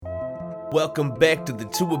Welcome back to the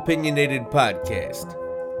Two Opinionated Podcast.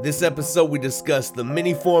 This episode we discuss the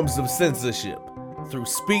many forms of censorship through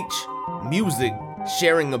speech, music,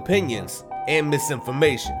 sharing opinions, and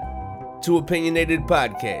misinformation. Two Opinionated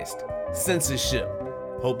Podcast, Censorship.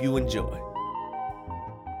 Hope you enjoy.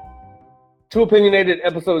 Two Opinionated,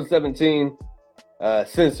 episode 17,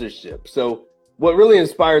 Censorship. So what really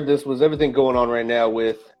inspired this was everything going on right now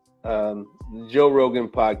with the Joe Rogan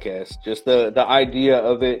podcast, just the idea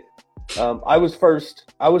of it. I was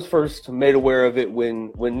first made aware of it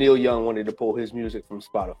when Neil Young wanted to pull his music from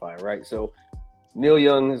Spotify, right? So Neil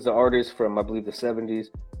Young is the artist from, I believe, the 70s.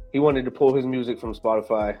 He wanted to pull his music from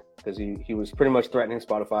Spotify because he was pretty much threatening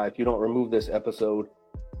Spotify. If you don't remove this episode,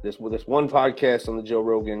 this one podcast on the Joe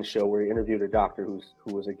Rogan show where he interviewed a doctor who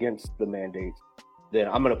was against the mandates, then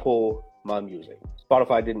I'm going to pull my music.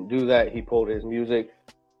 Spotify didn't do that. He pulled his music.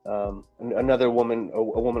 Another woman, a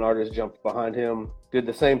woman artist, jumped behind him, did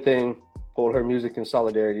the same thing, pulled her music in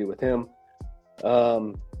solidarity with him.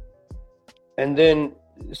 And then,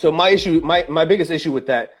 so my biggest issue with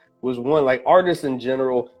that was, one, like, artists in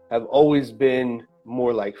general have always been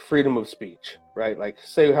more like freedom of speech, right? Like,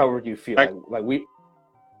 say however you feel.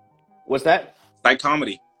 What's that? Like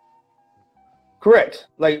comedy. Correct.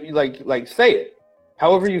 Like say it.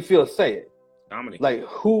 However you feel, say it. Comedy. Like,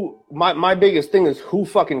 my biggest thing is, who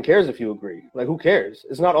fucking cares if you agree? Like, who cares?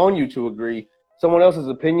 It's not on you to agree. Someone else's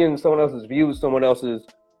opinion, someone else's views, someone else's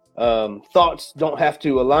thoughts don't have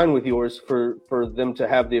to align with yours for them to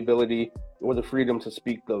have the ability or the freedom to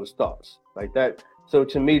speak those thoughts like that. So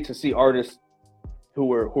to me, to see artists who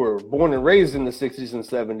were born and raised in the 60s and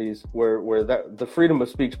 70s, where that the freedom of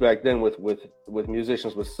speech back then with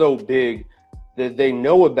musicians was so big that they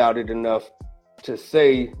know about it enough to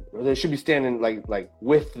say they should be standing like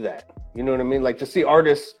with that. You know what I mean? Like, to see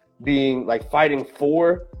artists being like fighting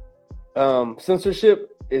for censorship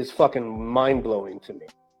is fucking mind blowing to me.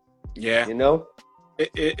 Yeah, you know,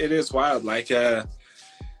 it is wild. Like,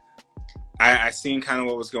 I seen kind of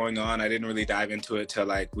what was going on. I didn't really dive into it till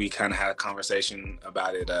like we kind of had a conversation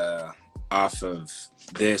about it off of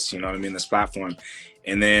this, you know what I mean, this platform.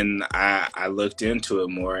 And then I looked into it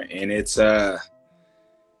more, and it's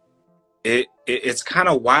kind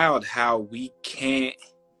of wild how we can't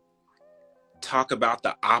talk about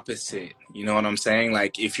the opposite. You know what I'm saying?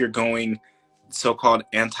 Like, if you're going so-called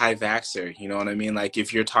anti-vaxxer, you know what I mean? Like,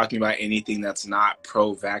 if you're talking about anything that's not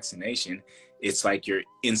pro-vaccination, it's like you're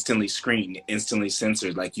instantly screened, instantly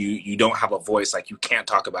censored. Like, you don't have a voice. Like, you can't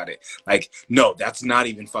talk about it. Like, no, that's not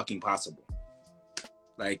even fucking possible.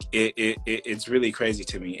 Like, it's really crazy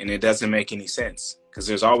to me, and it doesn't make any sense, because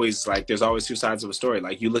there's always two sides of a story.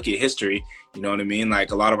 Like, you look at history, you know what I mean?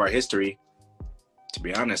 Like, a lot of our history, to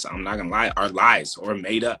be honest, I'm not gonna lie, are lies or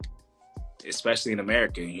made up, especially in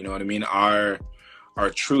America. You know what I mean? Our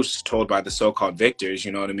truths told by the so-called victors,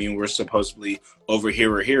 you know what I mean? We're supposedly over here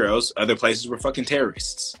we're heroes. Other places we're fucking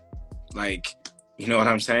terrorists. Like, you know what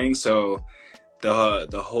I'm saying? So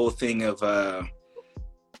the whole thing of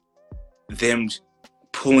them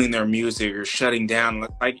pulling their music or shutting down,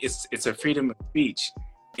 like, it's a freedom of speech.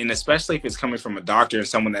 And especially if it's coming from a doctor and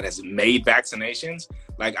someone that has made vaccinations.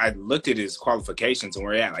 Like, I looked at his qualifications and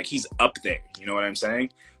where he's at. Like, he's up there. You know what I'm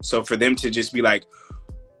saying? So for them to just be like,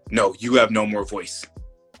 no, you have no more voice.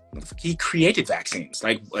 He created vaccines.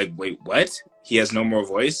 Like, wait, what? He has no more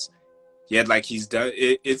voice? Yet, like, he's done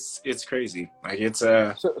it. It's crazy. Like, it's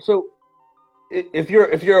So if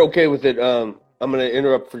you're okay with it, I'm gonna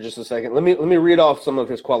interrupt for just a second. Let me read off some of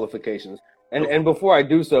his qualifications. And before I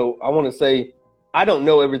do so, I want to say, I don't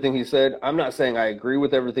know everything he said. I'm not saying I agree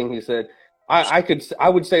with everything he said. I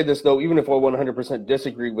would say this, though, even if I 100%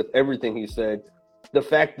 disagree with everything he said, the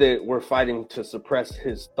fact that we're fighting to suppress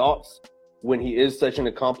his thoughts when he is such an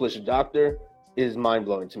accomplished doctor is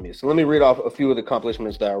mind-blowing to me. So let me read off a few of the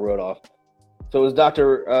accomplishments that I wrote off. So it's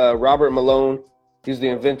Dr. Robert Malone. He's the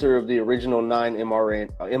inventor of the original 9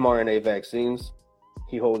 mRNA vaccines.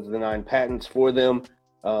 He holds the 9 patents for them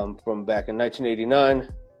from back in 1989.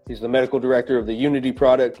 He's the medical director of the Unity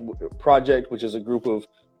Project, which is a group of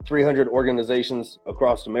 300 organizations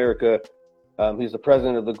across America. He's the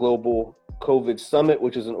president of the Global COVID Summit,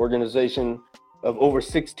 which is an organization of over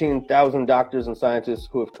 16,000 doctors and scientists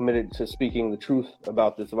who have committed to speaking the truth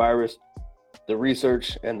about this virus, the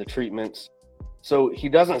research, and the treatments. So he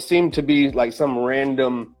doesn't seem to be like some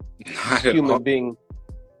random human being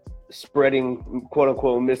spreading quote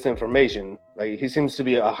unquote misinformation. Like, he seems to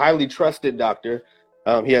be a highly trusted doctor.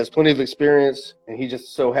 He has plenty of experience, and he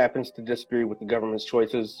just so happens to disagree with the government's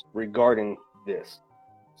choices regarding this.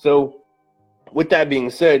 So with that being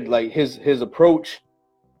said, like, his approach,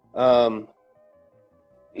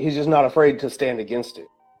 he's just not afraid to stand against it.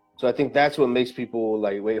 So I think that's what makes people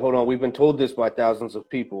like, wait, hold on. We've been told this by thousands of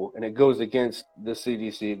people, and it goes against the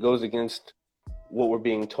CDC. It goes against what we're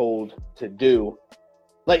being told to do.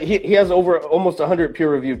 Like he has over almost 100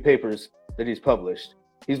 peer-reviewed papers that he's published.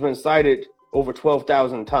 He's been cited over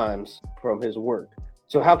 12,000 times from his work.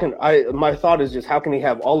 So my thought is just, how can he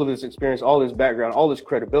have all of this experience, all this background, all this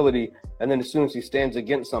credibility, and then as soon as he stands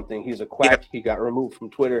against something, he's a quack. Yeah. He got removed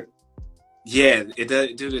from Twitter. Yeah,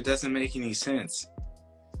 it doesn't make any sense.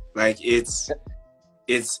 Like it's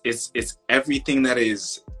everything that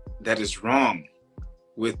is wrong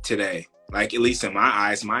with today. Like, at least in my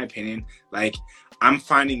eyes, my opinion, like I'm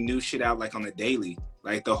finding new shit out like on the daily,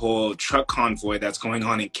 like the whole truck convoy that's going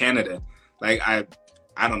on in Canada. Like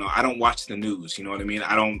I don't know. I don't watch the news. You know what I mean?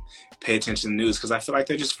 I don't pay attention to the news because I feel like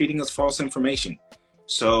they're just feeding us false information.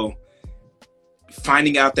 So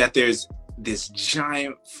finding out that there's this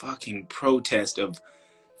giant fucking protest of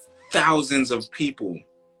thousands of people,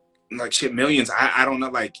 like shit, millions. I don't know.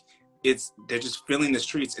 Like they're just filling the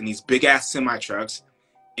streets in these big ass semi trucks,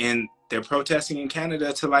 and they're protesting in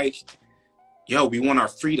Canada to like, yo, we want our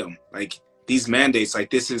freedom. Like these mandates, like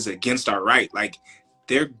this is against our right. Like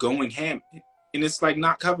they're going ham, and it's like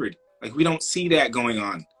not covered. Like we don't see that going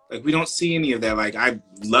on. Like we don't see any of that. Like I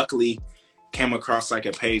luckily came across like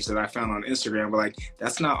a page that I found on Instagram, but like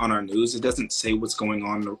that's not on our news. It doesn't say what's going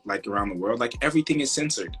on like around the world. Like everything is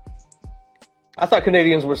censored. I thought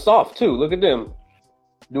Canadians were soft too. Look at them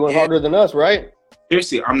doing harder than us, right?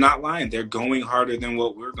 Seriously, I'm not lying. They're going harder than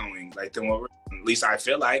what we're going. Like at least I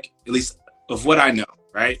feel like, at least of what I know,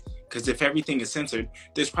 right? Because if everything is censored,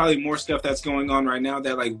 there's probably more stuff that's going on right now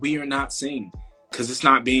that like we are not seeing because it's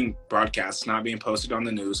not being broadcast, it's not being posted on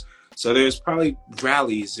the news. So there's probably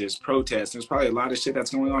rallies, there's protests, there's probably a lot of shit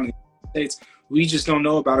that's going on in the States. We just don't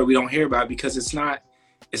know about it. We don't hear about it because it's not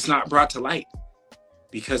brought to light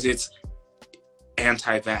because it's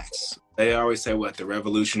anti-vax. They always say what the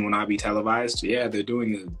revolution will not be televised. Yeah, they're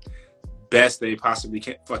doing the best they possibly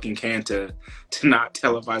can to not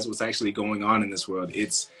televise what's actually going on in this world.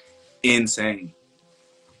 It's insane.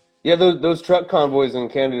 Yeah, those truck convoys in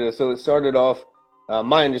Canada. So it started off,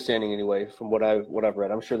 my understanding anyway, from what I've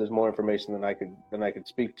read. I'm sure there's more information than I could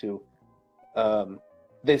speak to.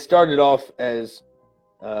 They started off as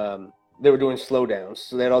they were doing slowdowns.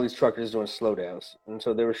 So they had all these truckers doing slowdowns, and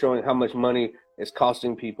so they were showing how much money it's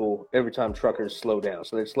costing people every time truckers slow down.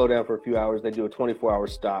 So they'd slow down for a few hours. They do a 24-hour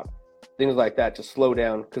stop, things like that to slow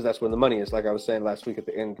down because that's when the money is. Like I was saying last week at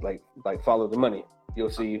the end, like follow the money. You'll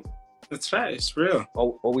see. That's right. It's real.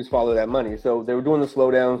 Always follow that money. So they were doing the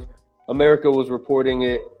slowdowns. America was reporting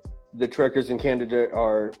it. The truckers in Canada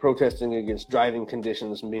are protesting against driving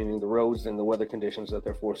conditions, meaning the roads and the weather conditions that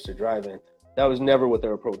they're forced to drive in. That was never what they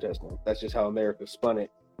were protesting. That's just how America spun it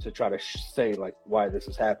to try to say like why this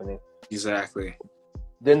is happening. Exactly.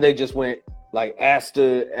 Then they just went like ass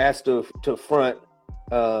to front,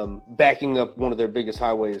 backing up one of their biggest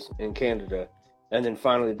highways in Canada, and then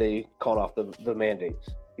finally they called off the mandates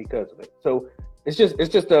because of it. So it's just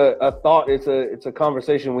a thought. It's a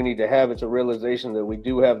conversation we need to have. It's a realization that we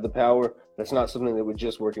do have the power. That's not something that would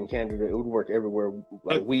just work in Canada. It would work everywhere.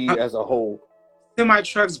 Like we as a whole. Semi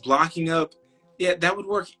trucks blocking up. Yeah, that would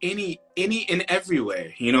work any and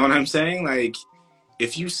everywhere. You know what I'm saying? Like,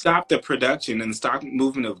 if you stop the production and stop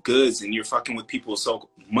movement of goods and you're fucking with people's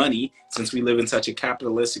money, since we live in such a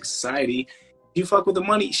capitalistic society, you fuck with the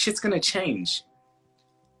money, shit's gonna change.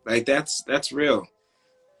 Like, that's real.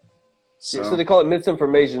 So they call it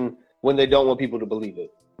misinformation when they don't want people to believe it.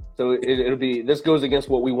 So it'll be, this goes against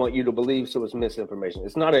what we want you to believe, so it's misinformation.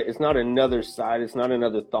 It's not another side. It's not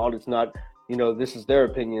another thought. It's not, this is their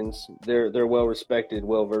opinions. They're well respected,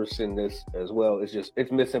 well versed in this as well.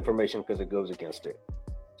 It's misinformation because it goes against it.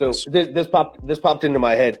 So this popped into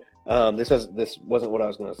my head. This wasn't what I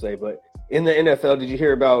was going to say, but in the NFL, did you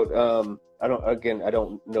hear about? I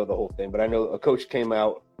don't know the whole thing, but I know a coach came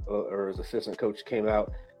out, or his assistant coach came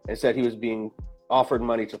out and said he was being offered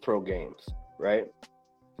money to throw games. Right.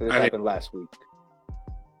 So this happened last week.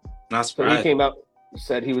 Not surprised. So he came out,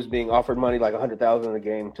 said he was being offered money like $100,000 a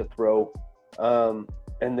game to throw.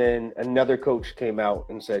 And then another coach came out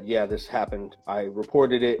and said, yeah, this happened. I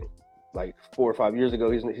reported it like 4 or 5 years ago.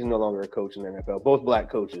 He's no longer a coach in the NFL, both black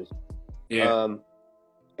coaches. Yeah.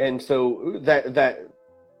 And so that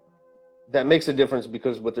makes a difference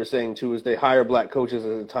because what they're saying too is they hire black coaches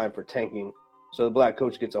at a time for tanking. So the black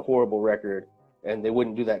coach gets a horrible record, and they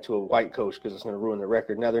wouldn't do that to a white coach because it's going to ruin the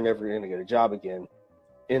record. Now they're never going to get a job again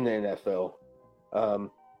in the NFL.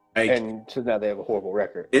 And so now they have a horrible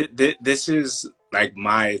record. This is like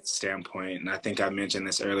my standpoint, and I think I mentioned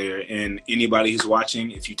this earlier. And anybody who's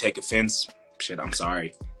watching, if you take offense, shit, I'm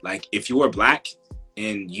sorry. Like, if you are black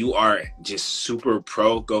and you are just super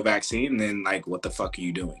pro go vaccine, then like, what the fuck are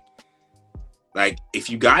you doing? Like, if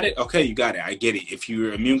you got it, okay, you got it. I get it. If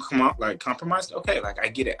you're compromised, okay, like, I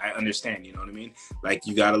get it. I understand, you know what I mean? Like,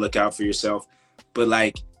 you got to look out for yourself. But,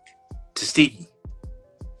 like, Tuskegee,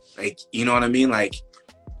 like, you know what I mean? Like,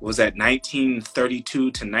 was that 1932 to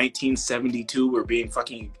 1972 we're being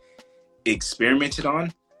fucking experimented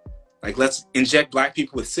on? Like, let's inject black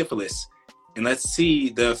people with syphilis, and let's see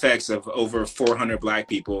the effects of over 400 black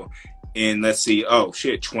people, and let's see, oh,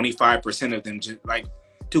 shit, 25% of them just, like,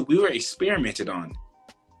 dude, we were experimented on.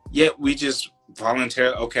 Yet we just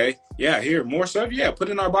voluntarily, okay, yeah, here, more stuff, yeah, put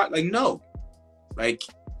in our body. Like, no. Like,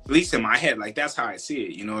 at least in my head, like, that's how I see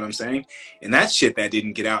it, you know what I'm saying? And that shit that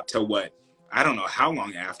didn't get out till what? I don't know how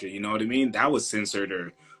long after, you know what I mean? That was censored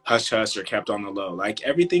or hush-hush or kept on the low. Like,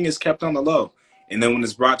 everything is kept on the low. And then when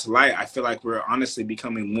it's brought to light, I feel like we're honestly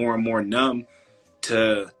becoming more and more numb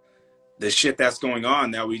to the shit that's going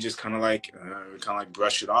on that we just kind of like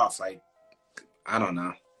brush it off. Like, I don't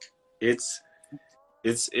know. It's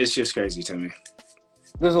just crazy to me.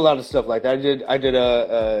 There's a lot of stuff like that.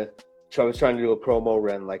 I was trying to do a promo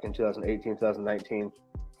run like in 2018, 2019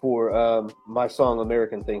 for my song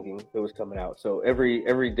American Thinking that was coming out. So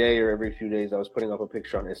every day or every few days I was putting up a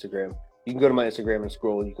picture on Instagram. You can go to my Instagram and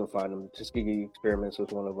scroll. You can find them. Tuskegee Experiments was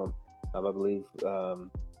one of them. I believe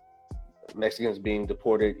Mexicans being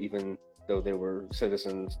deported even though they were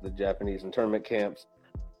citizens, the Japanese internment camps.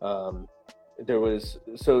 There was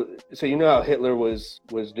so you know how Hitler was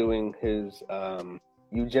doing his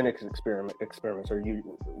eugenics experiments or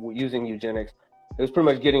using eugenics. It was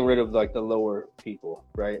pretty much getting rid of like the lower people,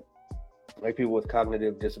 right? Like people with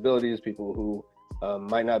cognitive disabilities, people who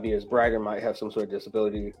might not be as bright or might have some sort of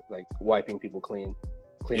disability, like wiping people cleaning.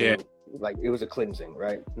 Yeah. Like it was a cleansing,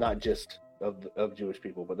 right? Not just of Jewish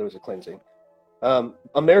people, but there was a cleansing.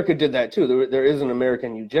 America did that too. There is an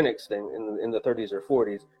American eugenics thing in the 30s or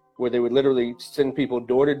 40s where they would literally send people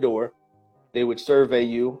door to door. They would survey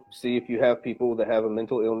you, see if you have people that have a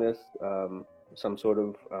mental illness, some sort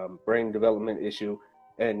of brain development issue,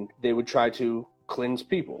 and they would try to cleanse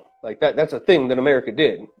people. Like that's a thing that America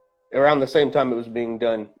did around the same time it was being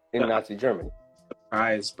done in Nazi Germany.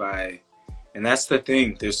 Surprised by, and that's the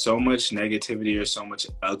thing. There's so much negativity or so much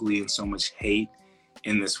ugly and so much hate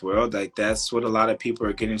in this world. Like that's what a lot of people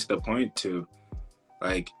are getting to the point to.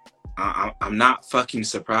 Like I'm not fucking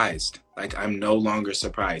surprised. Like I'm no longer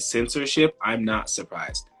surprised. Censorship, I'm not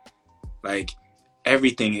surprised. Like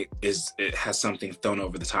everything it has something thrown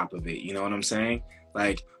over the top of it. You know what I'm saying?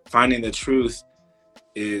 Like finding the truth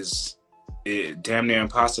is damn near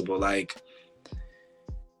impossible. Like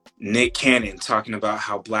Nick Cannon talking about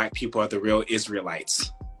how black people are the real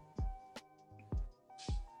Israelites.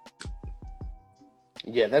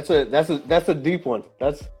 Yeah, that's a deep one.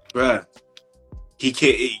 That's bruh. He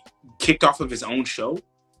kicked off of his own show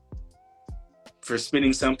for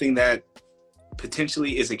spinning something that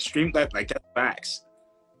potentially is extreme. Like that's facts.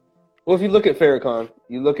 Well, if you look at Farrakhan,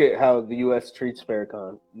 you look at how the U.S. treats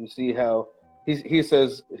Farrakhan. You see how he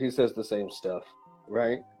says the same stuff,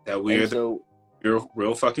 right? That we're you're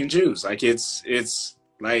real fucking Jews. Like it's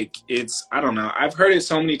I don't know. I've heard it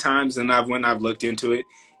so many times, and when I've looked into it,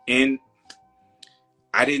 and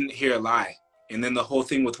I didn't hear a lie. And then the whole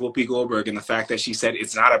thing with Whoopi Goldberg and the fact that she said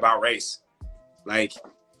it's not about race. Like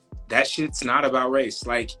that shit's not about race.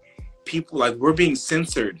 Like people, like we're being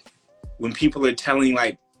censored when people are telling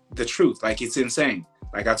like the truth. Like it's insane.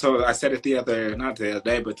 Like I said it not the other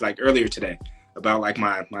day, but like earlier today about like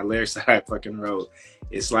my lyrics that I fucking wrote.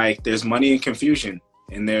 It's like there's money and confusion,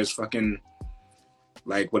 and there's fucking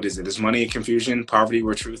like what is it? There's money and confusion, poverty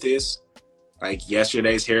where truth is. Like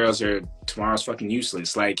yesterday's heroes are tomorrow's fucking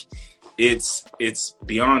useless. Like it's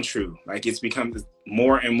beyond true. Like it's become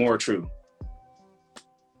more and more true.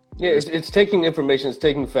 Yeah, it's taking information, it's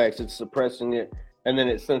taking facts, it's suppressing it, and then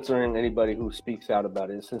it's censoring anybody who speaks out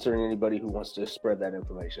about it. It's censoring anybody who wants to spread that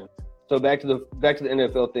information. So back to the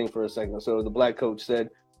NFL thing for a second. So the black coach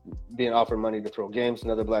said being offered money to throw games.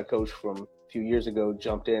 Another black coach from a few years ago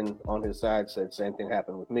jumped in on his side, said same thing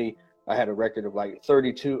happened with me. I had a record of like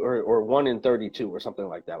 32 or 1 in 32 or something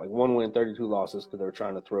like that. Like 1 win, 32 losses because they were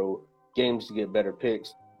trying to throw games to get better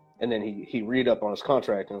picks. And then he read up on his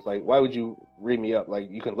contract and it's like, why would you read me up?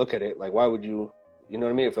 Like you can look at it. Like why would you know what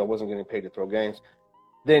I mean? If I wasn't getting paid to throw games.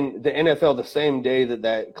 Then the NFL, the same day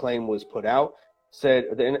that claim was put out, said,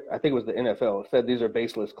 I think it was the NFL, said these are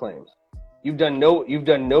baseless claims. You've done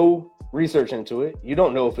no research into it. You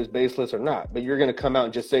don't know if it's baseless or not, but you're going to come out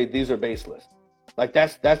and just say these are baseless. Like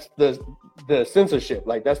that's the censorship.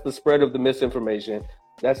 Like that's the spread of the misinformation.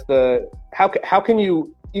 That's how can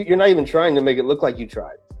you're not even trying to make it look like you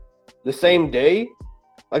tried. The same day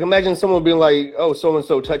Like, imagine someone being like, oh,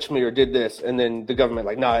 so-and-so touched me or did this, and then the government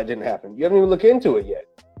like, nah, it didn't happen. You haven't even looked into it yet.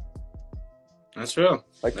 That's real.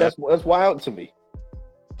 Like, that's wild to me.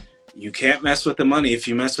 You can't mess with the money. If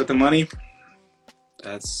you mess with the money,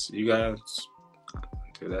 that's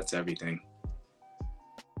everything.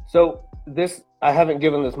 So I haven't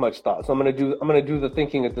given this much thought. So I'm gonna do the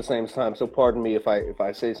thinking at the same time. So pardon me if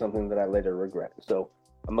I say something that I later regret. So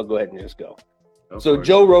I'm gonna go ahead and just go. So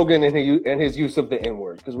Joe Rogan and his use of the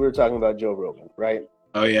N-word, because we were talking about Joe Rogan, right?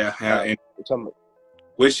 Oh yeah.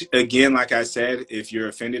 Which again, like I said, if you're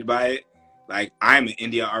offended by it, like I'm an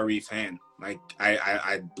India Arie fan. Like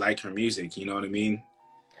I like her music. You know what I mean?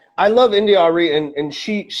 I love India Arie, and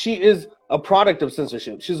she is a product of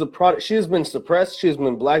censorship. She's a product. She has been suppressed. She has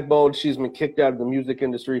been blackballed. She's been kicked out of the music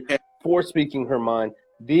industry for speaking her mind,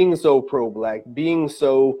 being so pro-black, being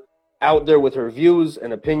so out there with her views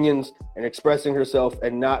and opinions and expressing herself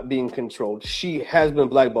and not being controlled. She has been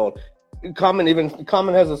blackballed. Common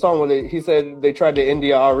has a song where he said they tried to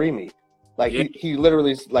India Arie me. Like he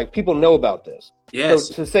literally, like, people know about this. Yes.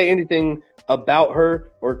 So to say anything about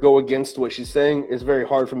her or go against what she's saying is very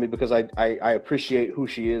hard for me, because I appreciate who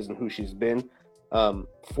she is and who she's been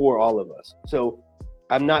for all of us. So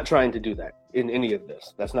I'm not trying to do that in any of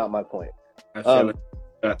this. That's not my point. I feel like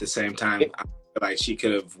at the same time, I feel like she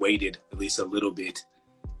could have waited at least a little bit.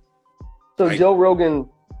 So like, Joe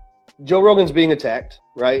Rogan's being attacked,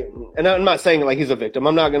 right? And I'm not saying like he's a victim.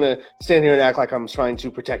 I'm not going to stand here and act like I'm trying to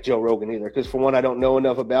protect Joe Rogan either, because for one, I don't know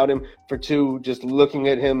enough about him. For two, just looking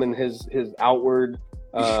at him and his outward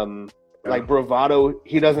like bravado,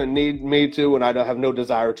 he doesn't need me to, and I don't have no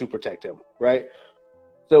desire to protect him, right?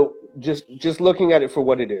 So just looking at it for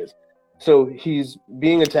what it is. So he's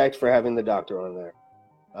being attacked for having the doctor on there.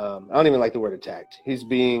 I don't even like the word attacked. He's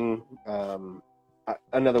being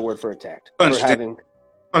another word for attacked.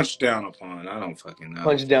 Punched down upon. I don't fucking know.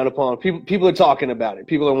 Punched down upon. People are talking about it.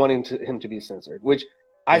 People are wanting him to be censored, which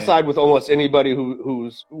I side with almost anybody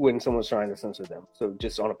who's when someone's trying to censor them. So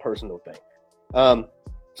just on a personal thing.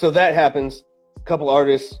 So that happens. A couple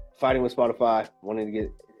artists fighting with Spotify, wanting to get,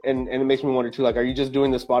 and it makes me wonder too, like, are you just doing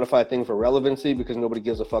the Spotify thing for relevancy because nobody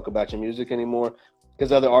gives a fuck about your music anymore?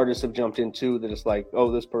 Because other artists have jumped into that. It's like, oh,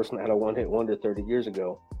 this person had a one-hit wonder 30 years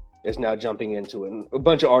ago is now jumping into it. And a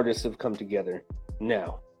bunch of artists have come together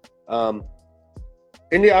now.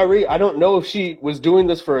 India Arie, I don't know if she was doing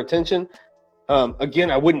this for attention. Again,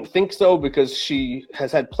 I wouldn't think so, because she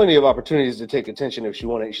has had plenty of opportunities to take attention if she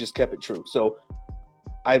wanted. She just kept it true. So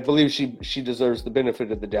I believe she deserves the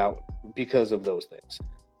benefit of the doubt because of those things.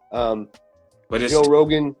 But it's Joe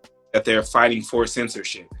Rogan, that they're fighting for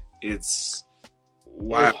censorship. It's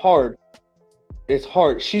hard. It's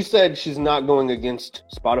hard. She said she's not going against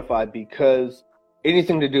Spotify because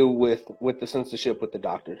anything to do with the censorship with the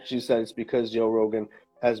doctor. She said it's because Joe Rogan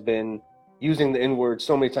has been using the N-word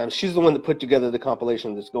so many times. She's the one that put together the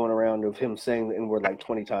compilation that's going around of him saying the N-word like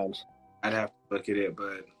 20 times. I'd have to look at it,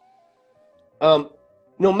 but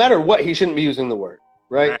no matter what, he shouldn't be using the word,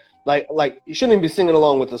 right? Like you shouldn't even be singing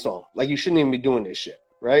along with the song. Like, you shouldn't even be doing this shit,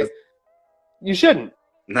 right? You shouldn't.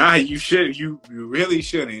 Nah, you should. You really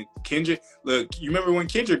shouldn't. Kendrick, look, you remember when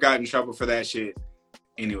Kendrick got in trouble for that shit?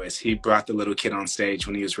 Anyways, he brought the little kid on stage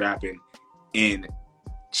when he was rapping, and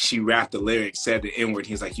she rapped the lyrics, said the N-word.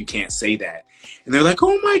 He was like, you can't say that. And they're like,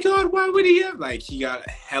 oh my God, why would he have? Like, he got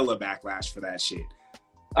hella backlash for that shit.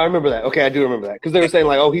 I remember that. Okay, I do remember that. Because they were saying,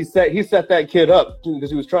 like, oh, he set that kid up because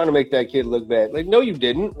he was trying to make that kid look bad. Like, no, you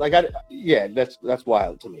didn't. Like, that's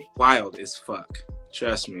wild to me. Wild as fuck.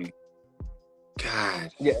 Trust me.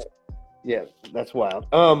 God. Yeah, that's wild.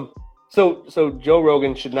 So Joe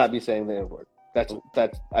Rogan should not be saying the N-word.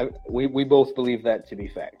 We both believe that to be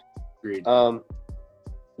fact. Agreed.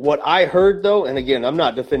 What I heard though, and again, I'm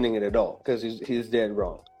not defending it at all because he's dead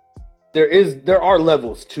wrong. There are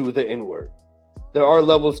levels to the N-word. There are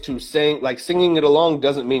levels to saying, like, singing it along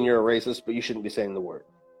doesn't mean you're a racist, but you shouldn't be saying the word.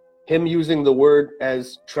 Him using the word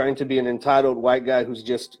as trying to be an entitled white guy who's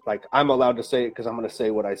just like, I'm allowed to say it because I'm going to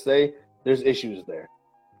say what I say. There's issues there.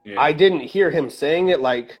 Yeah. I didn't hear him saying it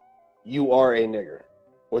like, you are a nigger,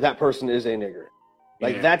 or that person is a nigger.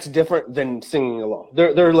 Like, that's different than singing along.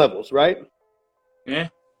 There are levels, right? Yeah.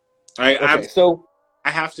 So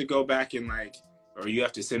I have to go back and, like, or you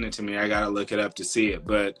have to send it to me. I got to look it up to see it.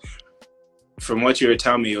 But from what you were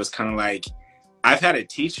telling me, it was kind of like, I've had a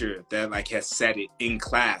teacher that, like, has said it in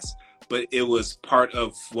class, but it was part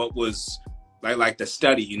of what was like the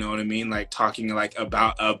study, you know what I mean? Like, talking like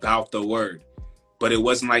about the word, but it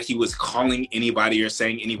wasn't like he was calling anybody or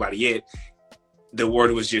saying anybody it. The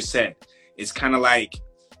word was just said. It's kind of like,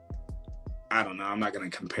 I don't know. I'm not going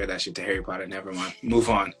to compare that shit to Harry Potter. Never mind. Move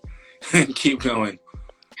on. Keep going.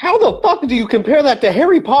 How the fuck do you compare that to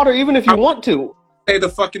Harry Potter, even if you want to? Say the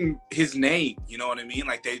fucking his name, you know what I mean?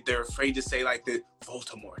 Like they're afraid to say like the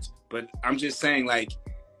Voldemort. But I'm just saying, like,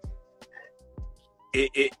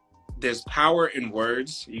 it there's power in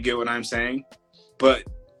words. You get what I'm saying? But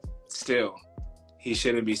still, he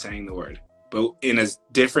shouldn't be saying the word. But in a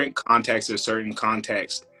different context, a certain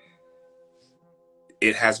context,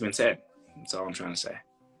 it has been said. That's all I'm trying to say.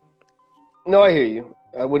 No, I hear you.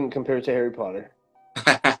 I wouldn't compare it to Harry Potter.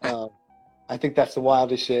 I think that's the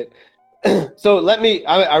wildest shit. So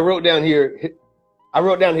I wrote down here, I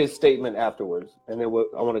wrote down his statement afterwards, and then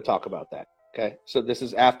I want to talk about that. Okay. So this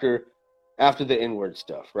is after the N-word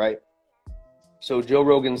stuff, right? So Joe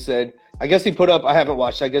Rogan said, I guess he put up, I haven't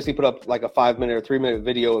watched, I guess he put up like a 5-minute or 3-minute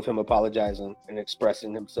video of him apologizing and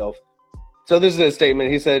expressing himself. So this is a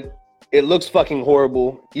statement. He said, "It looks fucking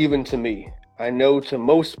horrible, even to me. I know to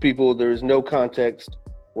most people there is no context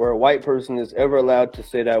where a white person is ever allowed to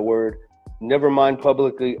say that word, never mind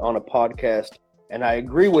publicly on a podcast. And I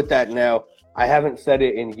agree with that now. I haven't said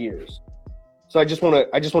it in years." So I just want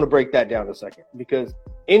to break that down a second, because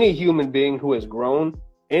any human being who has grown,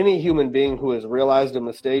 any human being who has realized a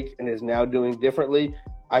mistake and is now doing differently,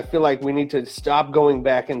 I feel like we need to stop going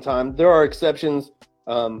back in time. There are exceptions,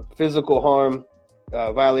 physical harm,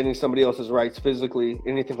 violating somebody else's rights physically,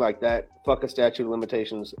 anything like that. Fuck a statute of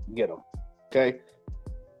limitations, get them. Okay?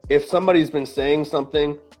 If somebody's been saying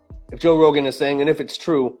something, if Joe Rogan is saying, and if it's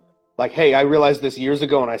true, like, hey, I realized this years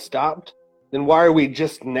ago and I stopped, then why are we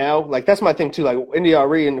just now? Like, that's my thing too, like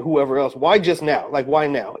NDRE and whoever else. Why just now? Like, why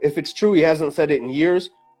now? If it's true he hasn't said it in years,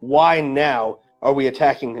 why now are we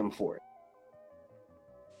attacking him for it?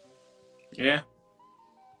 Yeah.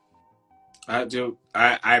 I do.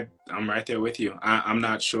 I'm right there with you. I'm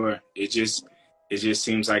not sure. It just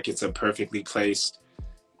seems like it's a perfectly placed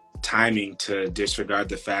timing to disregard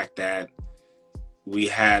the fact that we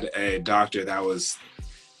had a doctor that was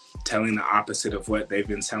telling the opposite of what they've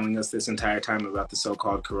been telling us this entire time about the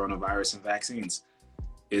so-called coronavirus and vaccines.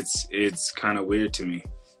 It's kind of weird to me.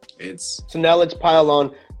 So now let's pile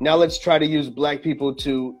on. Now let's try to use black people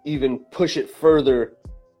to even push it further,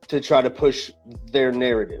 to try to push their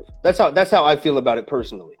narrative. That's how I feel about it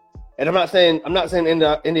personally. And I'm not saying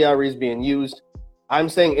NDRE is being used. I'm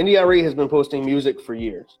saying NDRE has been posting music for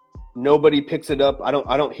years. Nobody picks it up. I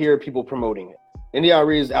don't hear people promoting it.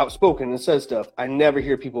 NDRE is outspoken and says stuff. I never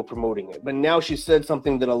hear people promoting it. But now she said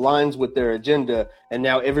something that aligns with their agenda, and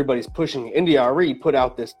now everybody's pushing it. NDRE put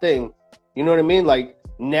out this thing. You know what I mean? Like,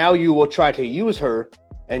 now you will try to use her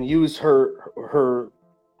and use her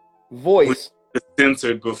voice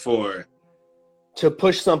censored before to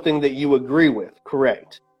push something that you agree with.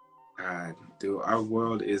 Correct. God, dude, our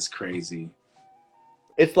world is crazy.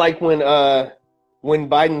 It's like when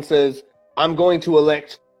Biden says, "I'm going to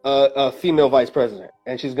elect a female vice president,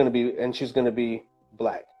 and she's gonna be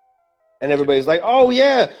black," and everybody's like, "Oh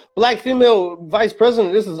yeah, black female vice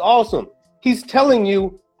president. This is awesome." He's telling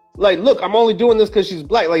you, like, look, I'm only doing this because she's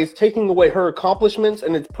black. Like, it's taking away her accomplishments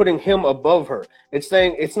and it's putting him above her. It's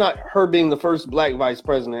saying it's not her being the first black vice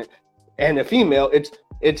president and a female.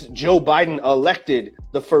 It's Joe Biden elected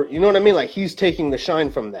the first. You know what I mean? Like, he's taking the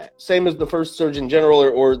shine from that. Same as the first Surgeon General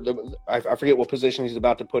or I forget what position he's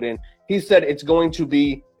about to put in. He said it's going to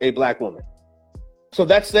be a black woman. So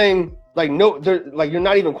that's saying, like, no, like, you're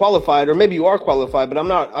not even qualified, or maybe you are qualified, but I'm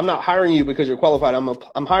not hiring you because you're qualified.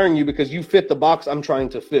 I'm hiring you because you fit the box I'm trying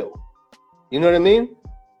to fill. You know what I mean?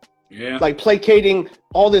 Yeah. Like, placating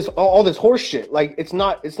all this horse shit. Like, it's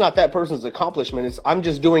not that person's accomplishment. I'm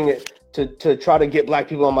just doing it to try to get black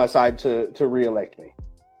people on my side to reelect me.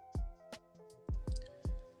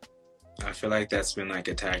 I feel like that's been like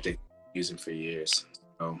a tactic using for years.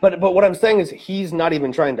 So. But what I'm saying is he's not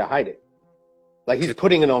even trying to hide it. Like, he's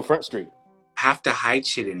putting it on Front Street. Have to hide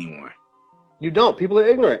shit anymore. You don't. People are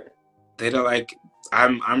ignorant. They don't, like,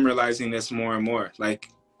 I'm realizing this more and more. Like,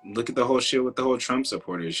 look at the whole shit with the whole Trump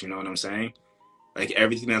supporters. You know what I'm saying? Like,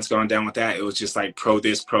 everything that's gone down with that, it was just like pro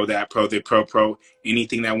this, pro that, pro this, pro.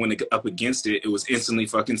 Anything that went up against it, it was instantly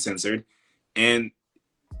fucking censored. And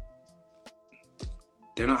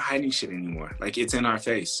they're not hiding shit anymore. Like, it's in our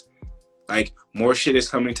face. Like, more shit is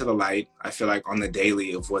coming to the light, I feel like, on the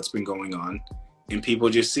daily of what's been going on. And people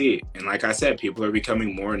just see it. And like I said, people are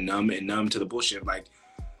becoming more numb to the bullshit. Like,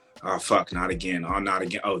 oh, fuck, not again. Oh, not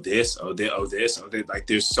again. Oh, this. Oh, this. Oh, this. Oh, this. Like,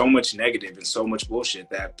 there's so much negative and so much bullshit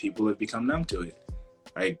that people have become numb to it.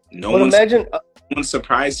 Like, no one's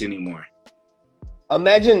surprised anymore.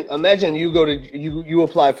 Imagine you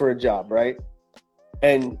apply for a job, right?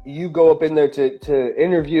 And you go up in there to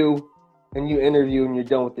interview, and you interview and you're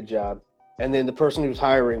done with the job. And then the person who's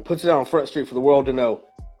hiring puts it out on Front Street for the world to know.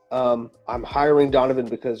 I'm hiring Donovan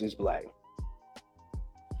because he's black.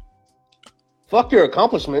 Fuck your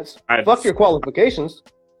accomplishments. Fuck your qualifications.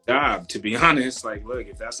 Job, to be honest. Like, look,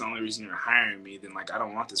 if that's the only reason you're hiring me, then like I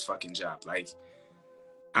don't want this fucking job. Like,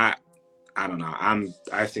 I don't know.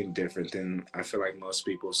 I think different than I feel like most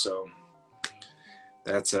people. So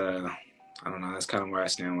that's I don't know. That's kind of where I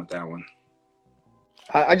stand with that one.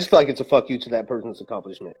 I just feel like it's a fuck you to that person's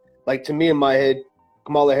accomplishment. Like, to me, in my head,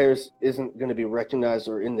 Kamala Harris isn't going to be recognized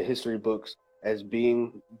or in the history books as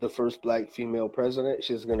being the first black female president.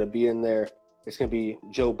 She's going to be in there. It's going to be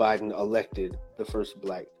Joe Biden elected the first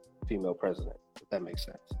black female president, if that makes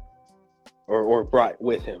sense. Or brought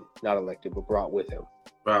with him. Not elected, but brought with him.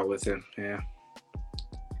 Brought with him, yeah.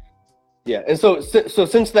 Yeah, and so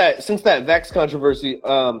since that Vax controversy,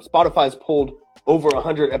 Spotify's pulled over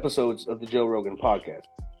 100 episodes of the Joe Rogan podcast.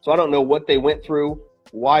 So I don't know what they went through,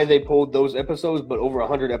 why they pulled those episodes, but over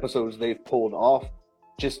 100 episodes they've pulled off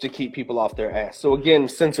just to keep people off their ass. So again,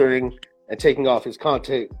 censoring and taking off his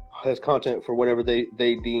content for whatever they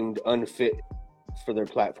deemed unfit for their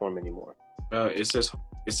platform anymore. It's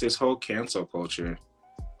this whole cancel culture.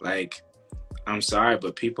 Like, I'm sorry,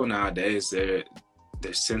 but people nowadays they're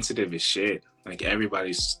sensitive as shit. Like,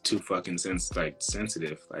 everybody's too fucking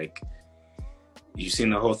sensitive. Like, you seen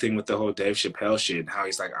the whole thing with the whole Dave Chappelle shit, how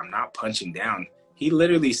he's like, I'm not punching down. He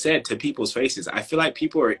literally said to people's faces, I feel like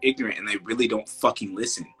people are ignorant and they really don't fucking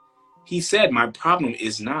listen. He said, my problem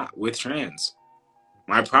is not with trans.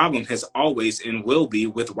 My problem has always and will be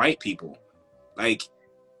with white people. Like,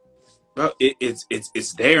 bro,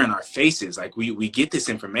 it's there in our faces. Like, we get this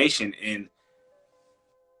information and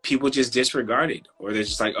people just disregard it. Or they're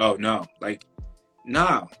just like, oh no. Like,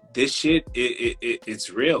 nah, this shit, it's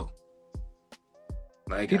real.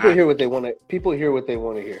 Like, people hear what they want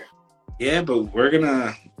to hear. Yeah, but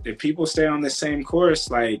if people stay on the same course,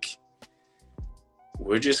 like,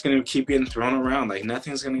 we're just gonna keep getting thrown around. Like,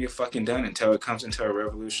 nothing's gonna get fucking done until it comes into a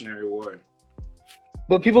revolutionary war.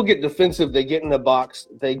 But people get defensive. They get in the box.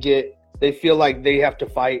 They feel like they have to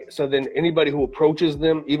fight. So then anybody who approaches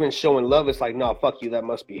them, even showing love, it's like, nah, fuck you. That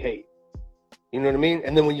must be hate. You know what I mean?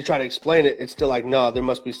 And then when you try to explain it, it's still like, nah, there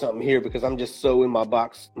must be something here because I'm just so in my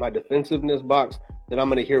box, my defensiveness box, that I'm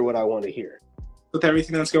going to hear what I want to hear. With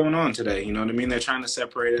everything that's going on today, you know what I mean? They're trying to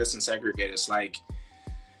separate us and segregate us. Like,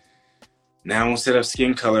 now instead of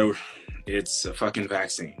skin color, it's a fucking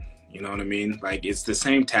vaccine. You know what I mean? Like, it's the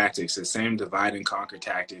same tactics, the same divide and conquer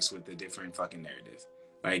tactics with a different fucking narrative.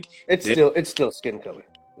 Like, it's still skin color.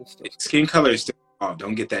 Skin color is still involved.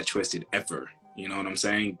 Don't get that twisted ever. You know what I'm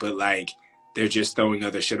saying? But like, they're just throwing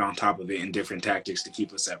other shit on top of it in different tactics to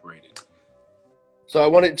keep us separated. So I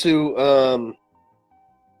wanted to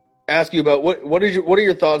ask you about what are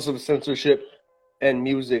your thoughts of censorship and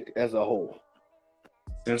music as a whole?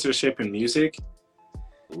 Censorship and music?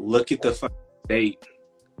 Look at the fucking state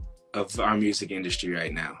of our music industry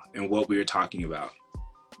right now and what we were talking about.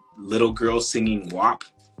 Little girls singing WAP.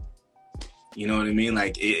 You know what I mean?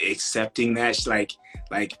 Like, accepting that,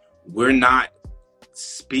 like we're not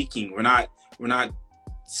speaking. We're not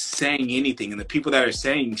saying anything. And the people that are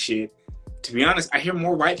saying shit, to be honest, I hear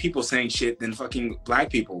more white people saying shit than fucking black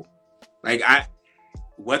people. Like,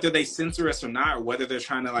 whether they censor us or not, or whether they're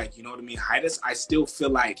trying to, like, you know what I mean, hide us, I still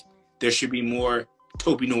feel like there should be more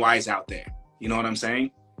Toby Nuwais out there. You know what I'm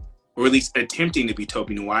saying? Or at least attempting to be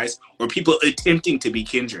Toby Nuwais, or people attempting to be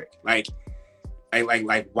Kendrick. Like,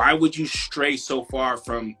 why would you stray so far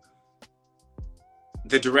from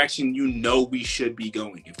the direction you know we should be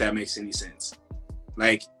going, if that makes any sense?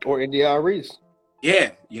 Like, or India Reese.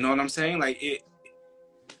 Yeah, you know what I'm saying? Like,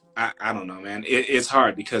 I don't know, man. It's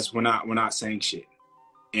hard because we're not saying shit,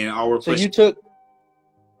 and all we're pushing.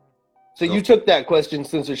 You took that question,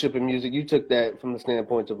 censorship in music. You took that from the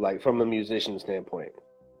standpoint of, like, from a musician standpoint.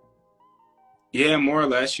 Yeah, more or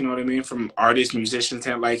less. You know what I mean? From artists, musicians,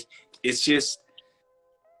 and like, it's just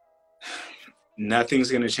nothing's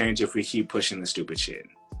gonna change if we keep pushing the stupid shit.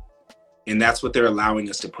 And that's what they're allowing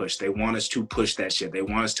us to push. They want us to push that shit. They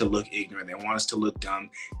want us to look ignorant. They want us to look dumb.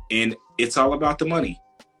 And it's all about the money.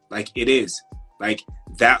 Like, it is. Like,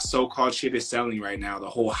 that so-called shit is selling right now. The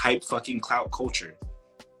whole hype fucking clout culture.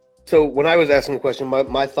 So when I was asking the question,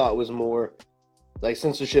 my thought was more like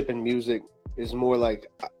censorship in music is more like,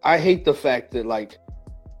 I hate the fact that, like,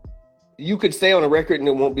 you could say on a record and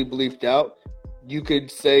it won't be bleeped out. You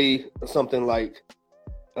could say something like,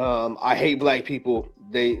 I hate black people.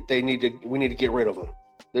 We need to get rid of them.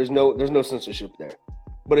 There's no censorship there.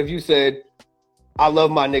 But if you said, I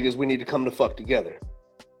love my niggas, we need to come to fuck together,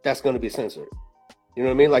 that's going to be censored. You know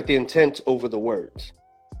what I mean? Like, the intent over the words.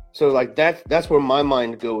 So, like, that's where my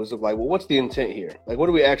mind goes of, like, well, what's the intent here? Like, what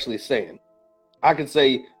are we actually saying? I could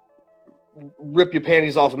say, rip your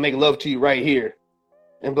panties off and make love to you right here,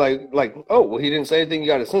 and be like, oh, well, he didn't say anything, you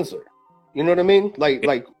got to censor. You know what I mean? Like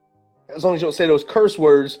as long as you don't say those curse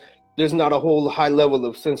words, there's not a whole high level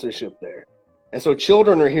of censorship there. And so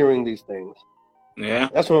children are hearing these things. Yeah.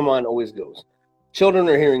 That's where my mind always goes. Children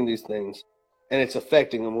are hearing these things, and it's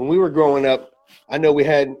affecting them. When we were growing up, I know we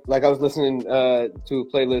had, like, I was listening to a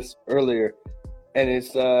playlist earlier, and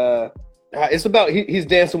it's about he's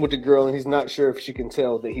dancing with the girl, and he's not sure if she can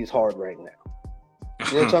tell that he's hard right now.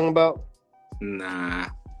 You know what I'm talking about? Nah.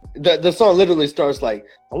 The song literally starts like,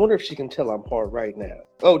 I wonder if she can tell I'm hard right now.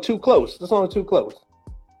 Oh, Too Close. The song is Too Close.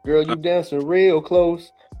 Girl, you dancing real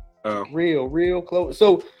close. Real close.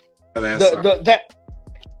 So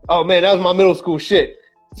oh man, that was my middle school shit.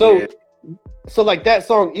 So so like that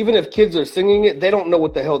song, even if kids are singing it, they don't know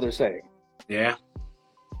what the hell they're saying. Yeah.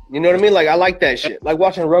 You know what I mean? Like, I like that shit. Like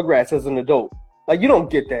watching Rugrats as an adult. Like, you don't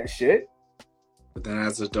get that shit. But then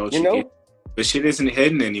as an adult, you know? get, but shit isn't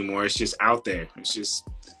hidden anymore. It's just out there. It's just.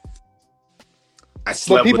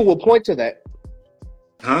 But people will point to that.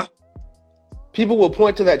 Huh? People will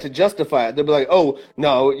point to that to justify it. They'll be like, oh,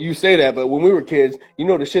 no, you say that, but when we were kids, you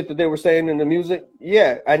know the shit that they were saying in the music?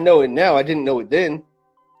 Yeah, I know it now. I didn't know it then.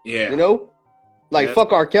 Yeah. You know? Like,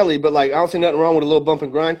 fuck R. Kelly, but, like, I don't see nothing wrong with a little bump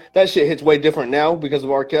and grind. That shit hits way different now because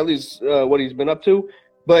of R. Kelly's, what he's been up to.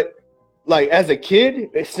 But, like, as a kid,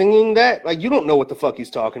 singing that, like, you don't know what the fuck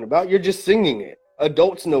he's talking about. You're just singing it.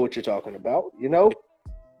 Adults know what you're talking about, you know?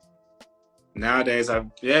 Nowadays,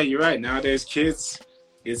 you're right. Nowadays, kids,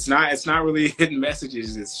 it's not really hidden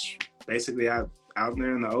messages. It's basically out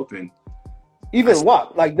there in the open. Even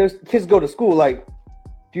WAP, like, there's kids go to school, like,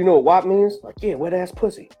 do you know what WAP means? Like, yeah, wet ass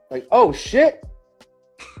pussy. Like, oh shit.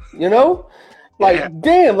 You know? Like,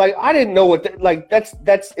 damn, like, I didn't know what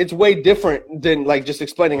it's way different than, like, just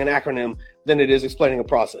explaining an acronym than it is explaining a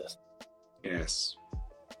process. Yes.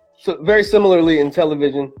 So very similarly in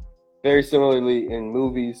television, very similarly in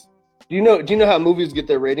movies. Do you know how movies get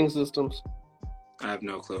their rating systems? I have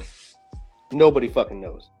no clue. Nobody fucking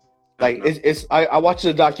knows. Like, I watched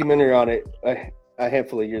a documentary on it a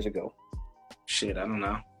handful of years ago. Shit, I don't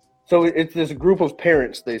know. So it's this group of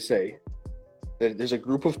parents, they say. There's a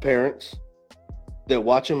group of parents that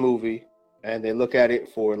watch a movie and they look at it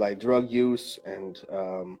for, like, drug use and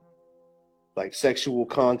like sexual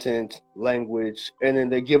content, language, and then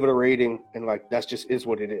they give it a rating, and, like, that's just is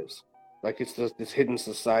what it is. Like, it's this hidden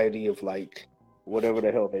society of, like, whatever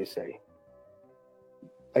the hell they say.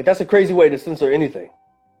 Like, that's a crazy way to censor anything.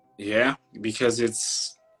 Yeah, because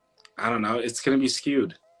it's, I don't know, it's going to be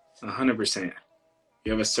skewed 100%.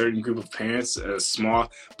 You have a certain group of parents,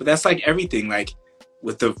 but that's like everything, like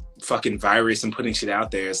with the fucking virus and putting shit out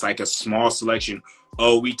there. It's like a small selection.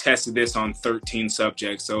 Oh, we tested this on 13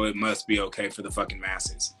 subjects, so it must be okay for the fucking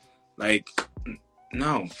masses. Like,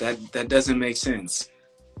 no, that doesn't make sense.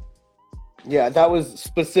 Yeah,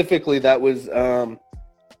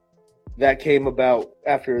 that came about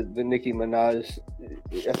after the Nicki Minaj.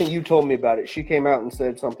 I think you told me about it. She came out and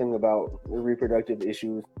said something about reproductive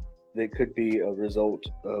issues that could be a result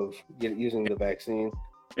of using the vaccine.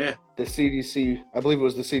 Yeah. The CDC, I believe it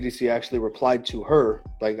was the CDC, actually replied to her.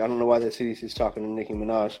 Like, I don't know why the CDC is talking to Nicki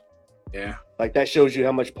Minaj. Yeah. Like, that shows you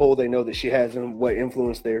how much pull they know that she has and what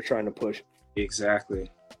influence they're trying to push. Exactly.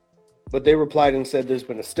 But they replied and said there's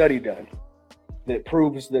been a study done that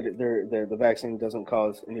proves that the vaccine doesn't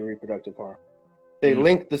cause any reproductive harm. They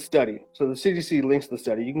linked the study. So the CDC links the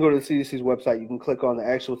study. You can go to the CDC's website. You can click on the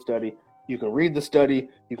actual study. You can read the study.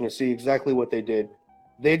 You can see exactly what they did.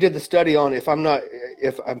 They did the study on, if I'm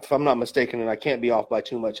not mistaken, and I can't be off by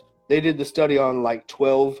too much, they did the study on like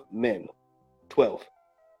 12 men. 12.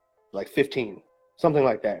 Like 15. Something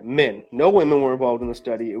like that. Men. No women were involved in the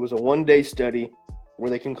study. It was a one-day study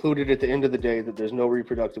where they concluded at the end of the day that there's no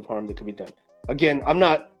reproductive harm that could be done. Again, I'm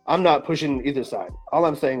not pushing either side. All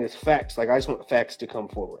I'm saying is facts. Like, I just want facts to come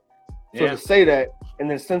forward. So to say that and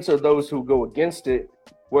then censor those who go against it,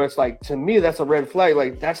 where it's like, to me, that's a red flag.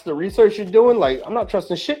 Like, that's the research you're doing? Like, I'm not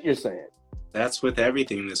trusting shit you're saying. That's with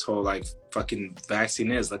everything this whole, like, fucking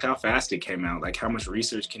vaccine is. Look how fast it came out. Like, how much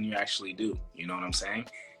research can you actually do? You know what I'm saying?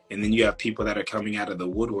 And then you have people that are coming out of the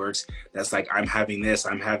woodworks that's like, I'm having this,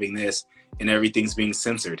 and everything's being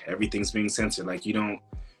censored. Everything's being censored. Like, you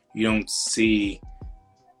don't see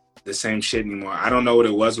the same shit anymore. I don't know what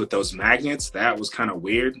it was with those magnets. That was kind of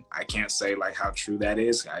weird. I can't say, like, how true that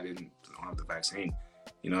is. I don't have the vaccine.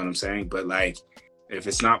 You know what I'm saying? But, like, if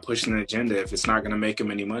it's not pushing the agenda, if it's not going to make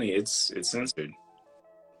them any money, it's censored.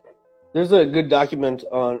 There's a good documentary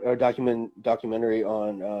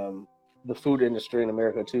on the food industry in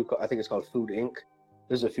America too. I think it's called Food Inc.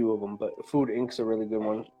 There's a few of them, but Food Inc.'s a really good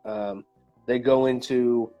one. They go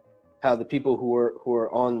into how the people who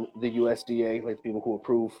are on the USDA, like the people who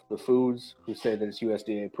approve the foods, who say that it's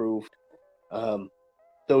USDA approved,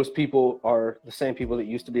 those people are the same people that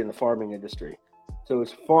used to be in the farming industry. So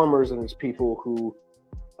it's farmers and it's people who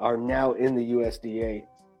are now in the USDA.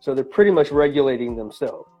 So they're pretty much regulating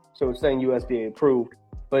themselves. So it's saying USDA approved,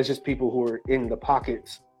 but it's just people who are in the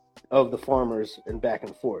pockets of the farmers and back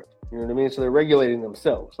and forth. You know what I mean? So they're regulating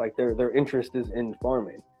themselves. Like their interest is in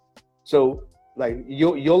farming. So like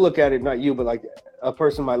you'll look at it, not you, but like a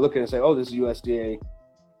person might look at it and say, oh, this is USDA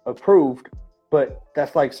approved. But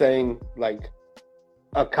that's like saying like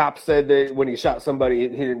a cop said that when he shot somebody, he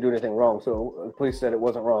didn't do anything wrong. So the police said it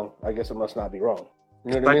wasn't wrong. I guess it must not be wrong.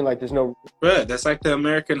 You know what I mean? Like there's no... Bruh, that's like the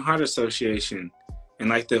American Heart Association and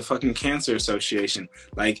like the fucking Cancer Association.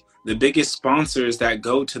 Like the biggest sponsors that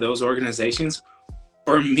go to those organizations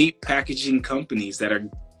are meat packaging companies that are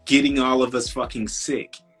getting all of us fucking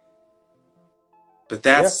sick. But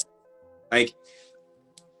that's like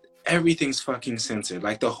everything's fucking censored.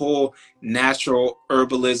 Like the whole natural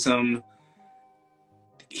herbalism,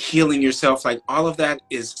 healing yourself, like all of that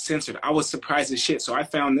is censored. I was surprised as shit. So I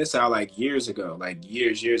found this out like years ago,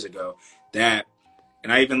 that,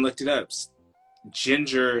 and I even looked it up.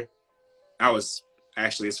 Ginger, it's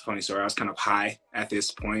a funny story. I was kind of high at this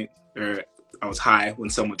point, or I was high when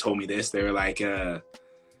someone told me this. They were like,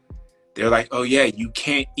 oh yeah, you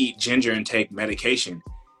can't eat ginger and take medication.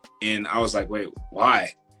 And I was like, wait,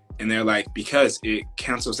 why? And they're like, because it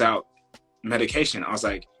cancels out medication. I was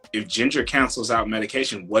like, if ginger cancels out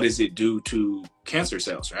medication, what does it do to cancer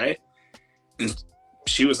cells, right? And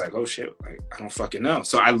she was like, oh shit, like, I don't fucking know.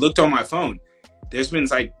 So I looked on my phone. There's been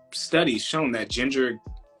like studies shown that ginger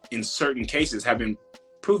in certain cases have been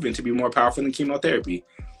proven to be more powerful than chemotherapy.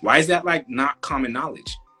 Why is that like not common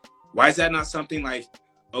knowledge? Why is that not something like,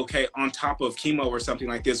 okay, on top of chemo or something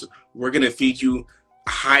like this, we're going to feed you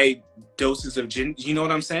high doses of ginger? You know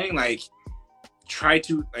what I'm saying? Like, try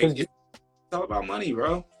to, like, it's all about money,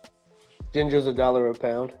 bro. Ginger's $1 a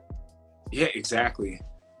pound. Yeah, exactly.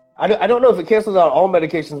 I don't know if it cancels out all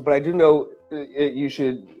medications, but I do know you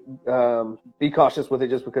should be cautious with it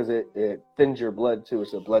just because it thins your blood too.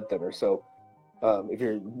 It's a blood thinner. So if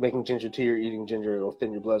you're making ginger tea or eating ginger, it'll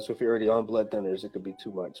thin your blood. So if you're already on blood thinners, it could be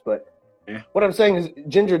too much. But what I'm saying is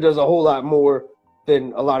ginger does a whole lot more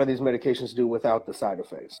than a lot of these medications do without the side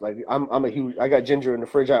effects. Like I got ginger in the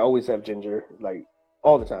fridge. I always have ginger, like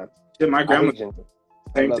all the time. Yeah, my grandma,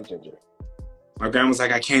 I love ginger. My grandma's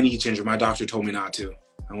like, I can't eat ginger. My doctor told me not to.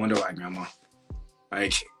 I wonder why, Grandma.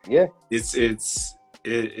 Like, yeah,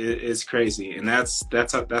 it's crazy, and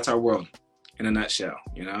that's our world in a nutshell,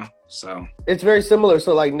 you know. So it's very similar.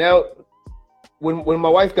 So like now, when my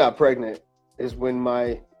wife got pregnant, is when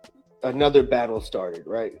another battle started,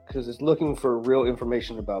 right? Because it's looking for real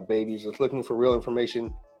information about babies. It's looking for real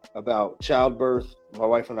information about childbirth. My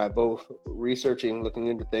wife and I both researching, looking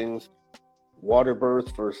into things. Water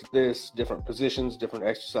birth versus this, different positions, different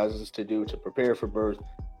exercises to do to prepare for birth,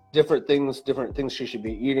 different things she should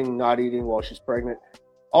be eating, not eating while she's pregnant.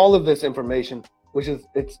 All of this information, which is,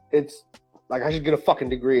 it's like I should get a fucking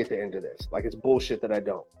degree at the end of this. Like it's bullshit that I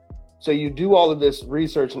don't. So you do all of this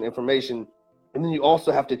research and information, and then you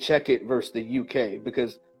also have to check it versus the UK,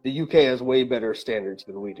 because the UK has way better standards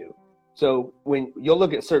than we do. So when you'll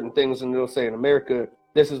look at certain things and it'll say in America,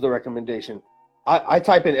 this is the recommendation. I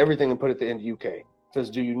type in everything and put it at the end UK. It says,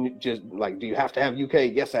 do you have to have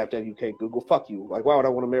UK? Yes, I have to have UK. Google, fuck you. Like, why would I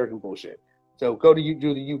want American bullshit? So go to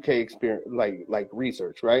do the UK experience, like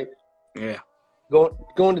research, right? Yeah.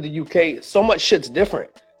 Going to the UK, so much shit's different.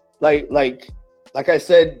 Like I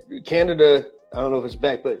said, Canada, I don't know if it's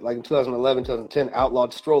back, but like in 2011, 2010,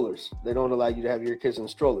 outlawed strollers. They don't allow you to have your kids in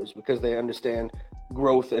strollers because they understand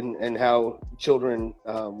growth and how children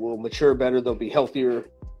will mature better. They'll be healthier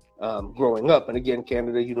growing up. And again,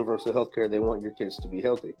 Canada, universal healthcare, they want your kids to be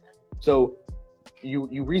healthy. So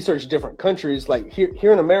you research different countries. Like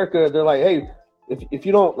here in America, they're like, hey, if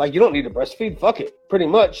you don't you don't need to breastfeed, fuck it. Pretty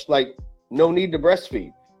much, like, no need to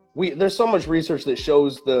breastfeed. There's so much research that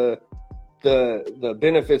shows the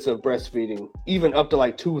benefits of breastfeeding, even up to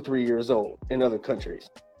like 2 or 3 years old in other countries.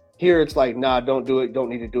 Here it's like, nah, don't do it, don't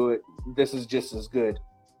need to do it. This is just as good.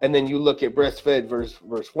 And then you look at breastfed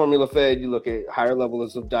versus formula fed. You look at higher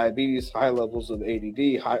levels of diabetes, higher levels of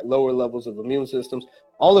ADD, lower levels of immune systems.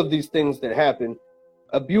 All of these things that happen.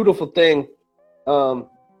 A beautiful thing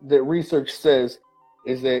that research says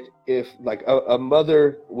is that if like a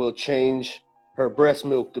mother will change her breast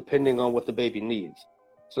milk depending on what the baby needs.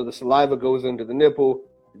 So the saliva goes into the nipple,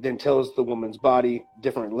 then tells the woman's body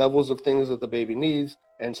different levels of things that the baby needs.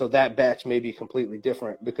 And so that batch may be completely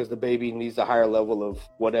different because the baby needs a higher level of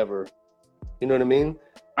whatever. You know what I mean?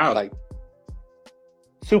 Wow. Like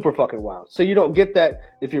super fucking wild. So you don't get that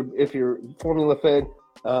if you're formula fed.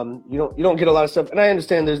 You don't get a lot of stuff. And I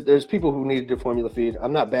understand there's people who need to formula feed.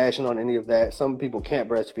 I'm not bashing on any of that. Some people can't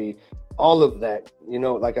breastfeed. All of that,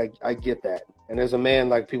 like I get that. And as a man,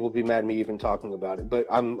 like people be mad at me even talking about it. But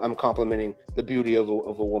I'm complimenting the beauty of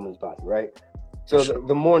a woman's body, right? So Sure.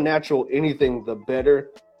 the more natural anything, the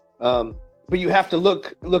better. But you have to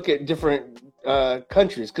look at different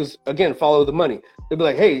countries because, again, follow the money. They'll be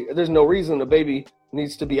like, hey, there's no reason a baby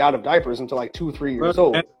needs to be out of diapers until like 2-3 years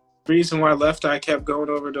old. The reason why Left Eye kept going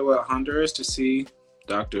over to Honduras to see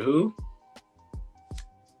Doctor Who.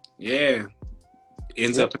 Yeah.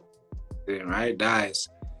 Ends up, right? Dies.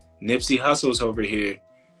 Nipsey Hussle's over here.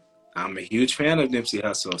 I'm a huge fan of Nipsey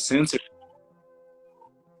Hussle. Censorship.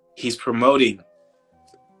 He's promoting,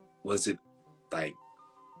 was it like,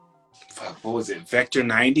 what was it, Vector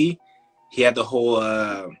 90? He had the whole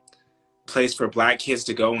place for black kids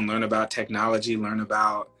to go and learn about technology, learn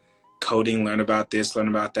about coding, learn about this, learn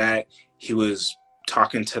about that. He was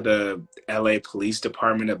talking to the LA Police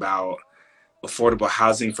Department about affordable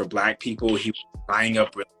housing for black people. He was buying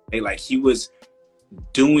up real estate. Like he was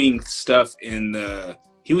doing stuff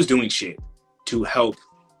he was doing shit to help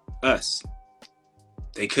us.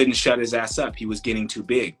 They couldn't shut his ass up. He was getting too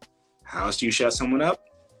big. How else do you shut someone up?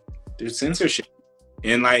 Through censorship.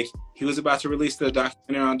 And like he was about to release the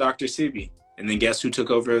documentary on Dr. Sebi. And then guess who took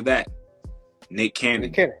over of that? Nick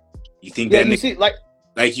Cannon. You think that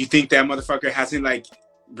you think that motherfucker hasn't like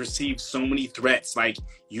received so many threats? Like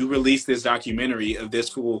you released this documentary of this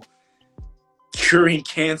fool curing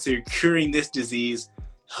cancer, curing this disease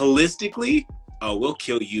holistically. Oh, we'll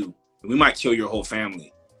kill you. We might kill your whole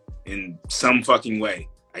family in some fucking way.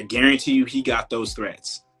 I guarantee you he got those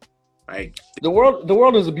threats. Like the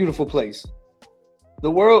world is a beautiful place. The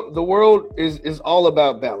world is all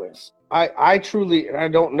about balance. I truly, and I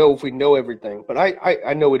don't know if we know everything, but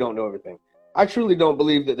I know we don't know everything. I truly don't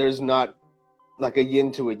believe that there's not like a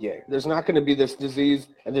yin to a yang. There's not going to be this disease,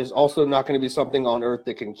 and there's also not going to be something on earth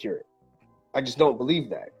that can cure it. I just don't believe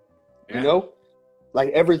that. Yeah. Like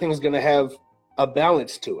everything's going to have a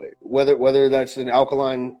balance to it, whether that's an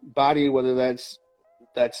alkaline body, whether that's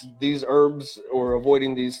these herbs or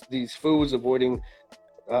avoiding these foods, avoiding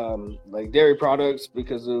like dairy products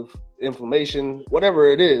because of inflammation, whatever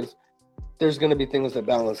it is, there's going to be things that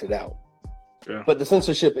balance it out. Yeah. But the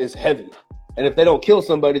censorship is heavy. And if they don't kill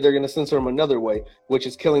somebody, they're going to censor them another way, which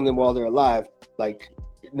is killing them while they're alive. Like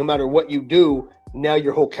no matter what you do, now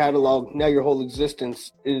your whole catalog, now your whole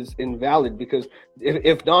existence is invalid. Because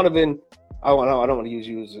if Donovan, I don't want to use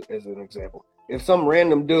you as an example. If some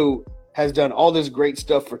random dude has done all this great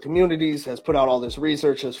stuff for communities, has put out all this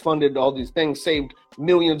research, has funded all these things, saved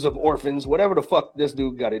millions of orphans, whatever the fuck this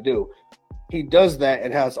dude got to do. He does that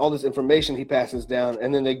and has all this information he passes down,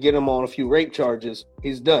 and then they get him on a few rape charges.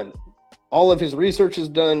 He's done. All of his research is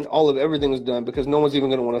done. All of everything is done because no one's even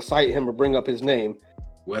going to want to cite him or bring up his name.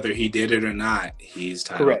 Whether he did it or not, he's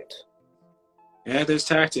tied. Correct. Yeah, there's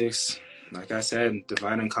tactics. Like I said,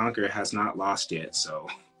 divide and conquer has not lost yet, So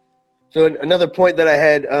another point that I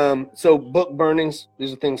had, so book burnings,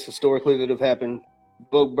 these are things historically that have happened.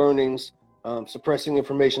 Book burnings, suppressing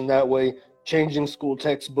information that way, changing school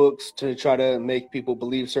textbooks to try to make people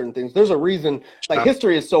believe certain things. There's a reason, like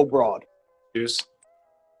history is so broad.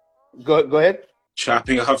 Go ahead.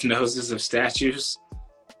 Chopping off noses of statues.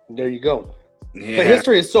 There you go. Yeah. But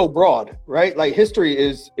history is so broad, right? Like history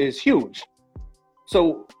is huge.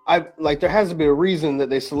 So there has to be a reason that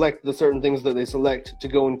they select the certain things that they select to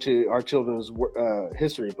go into our children's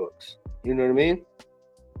history books. You know what I mean?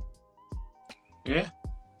 Yeah.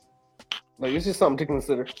 Like it's just something to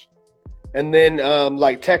consider. And then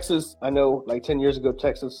like Texas, I know like 10 years ago,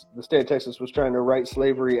 the state of Texas was trying to write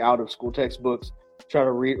slavery out of school textbooks, try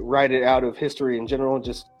to write it out of history in general,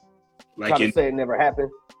 just try to say it never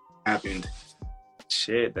happened.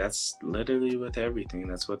 Shit, that's literally with everything.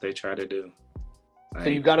 That's what they try to do. So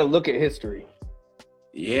you got to look at history.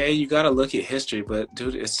 Yeah, you got to look at history. But,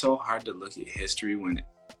 dude, it's so hard to look at history when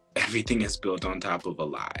everything is built on top of a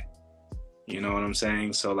lie. You know what I'm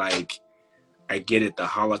saying? So, like, I get it. The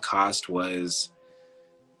Holocaust was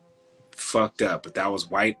fucked up. But that was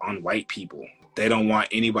white on white people. They don't want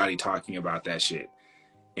anybody talking about that shit.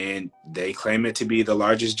 And they claim it to be the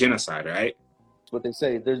largest genocide, right? That's what they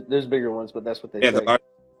say. There's bigger ones, but that's what they say. Yeah, the largest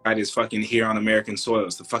genocide is fucking here on American soil.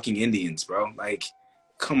 It's the fucking Indians, bro. Like,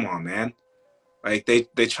 come on, man. Like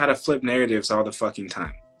they try to flip narratives all the fucking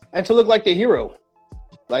time. And to look like the hero.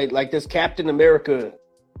 Like this Captain America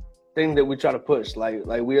thing that we try to push. Like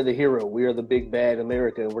we are the hero. We are the big bad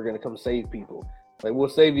America and we're gonna come save people. Like, we'll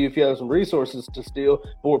save you if you have some resources to steal,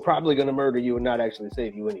 but we're probably going to murder you and not actually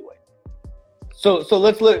save you anyway. So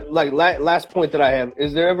let's look, like, last point that I have.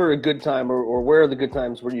 Is there ever a good time, or where are the good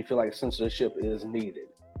times where you feel like censorship is needed?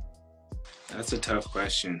 That's a tough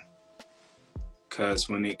question. Because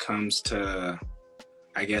when it comes to,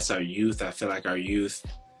 I guess, our youth, I feel like our youth,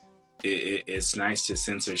 it's nice to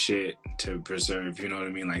censor shit to preserve, you know what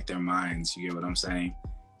I mean? Like, their minds, you get what I'm saying?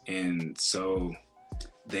 And so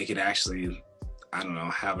they could actually, I don't know,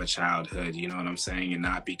 have a childhood, you know what I'm saying? And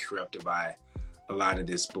not be corrupted by a lot of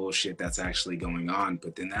this bullshit that's actually going on.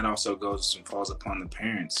 But then that also goes and falls upon the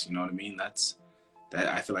parents, you know what I mean? That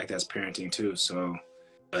I feel like that's parenting too. So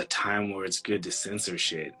a time where it's good to censor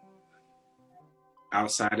shit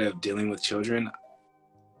outside of dealing with children,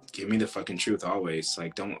 give me the fucking truth always.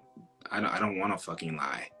 Like, I don't want to fucking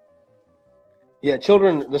lie. Yeah,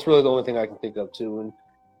 children, that's really the only thing I can think of too.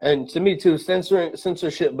 And to me too,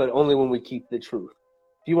 censorship, but only when we keep the truth.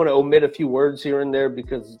 If you want to omit a few words here and there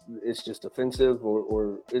because it's just offensive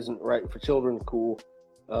or isn't right for children, cool.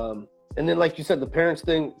 And then, like you said, the parents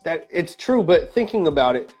thing, that it's true, but thinking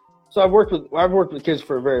about it, so I've worked with kids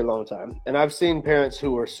for a very long time, and I've seen parents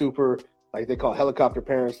who are super, like they call helicopter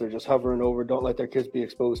parents. They're just hovering over, don't let their kids be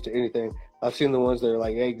exposed to anything. I've seen the ones that are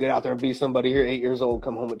like, hey, get out there and be somebody here, 8 years old,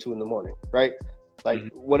 come home at 2 a.m, right?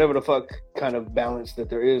 Like, whatever the fuck kind of balance that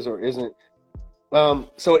there is or isn't.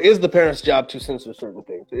 So it is the parents' job to censor certain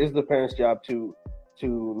things. It is the parents' job to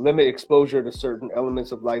limit exposure to certain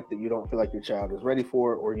elements of life that you don't feel like your child is ready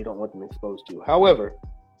for or you don't want them exposed to. However,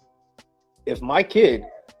 if my kid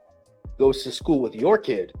goes to school with your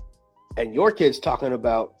kid and your kid's talking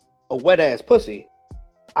about a wet-ass pussy,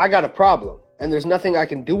 I got a problem. And there's nothing I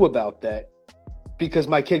can do about that because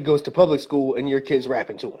my kid goes to public school and your kid's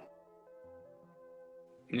rapping to him.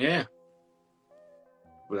 Yeah.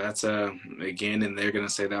 Well, that's, again, and they're going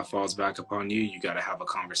to say that falls back upon you. You got to have a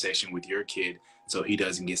conversation with your kid so he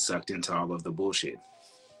doesn't get sucked into all of the bullshit.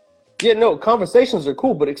 Yeah, no, conversations are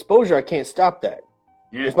cool, but exposure, I can't stop that.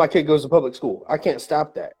 Yeah. If my kid goes to public school, I can't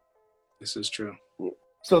stop that. This is true.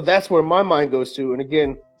 So that's where my mind goes to. And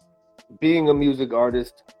again, being a music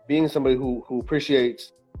artist, being somebody who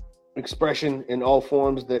appreciates expression in all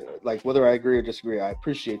forms, that, like, whether I agree or disagree, I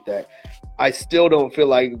appreciate that. I still don't feel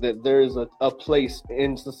like that there is a place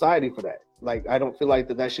in society for that. Like, I don't feel like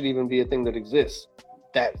that should even be a thing that exists.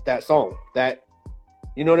 That song, that,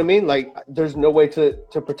 you know what I mean? Like, there's no way to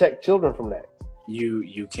protect children from that.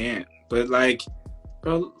 You can't. But, like,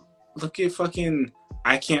 bro, look at fucking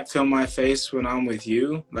I Can't Feel My Face When I'm With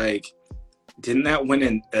You. Like, didn't that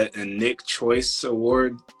win a Nick Choice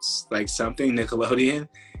Award, like something, Nickelodeon?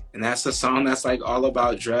 And that's a song that's, like, all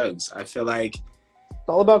about drugs. I feel like it's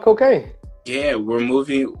all about cocaine. Yeah,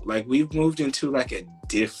 we've moved into, like, a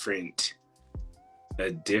different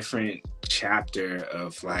chapter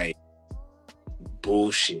of, like,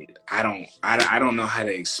 bullshit. I don't know how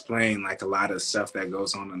to explain, like, a lot of stuff that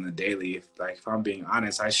goes on the daily. If I'm being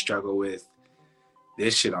honest, I struggle with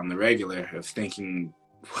this shit on the regular of thinking,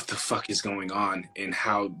 what the fuck is going on and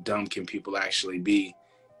how dumb can people actually be,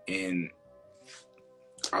 and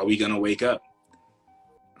are we gonna wake up?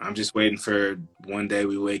 I'm just waiting for one day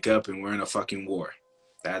we wake up and we're in a fucking war.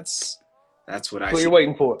 That's what I see. What you're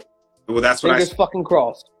waiting for? Well, that's what Fingers fucking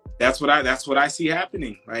crossed. That's what I see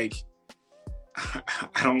happening. Like,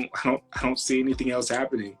 I don't see anything else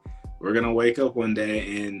happening. We're gonna wake up one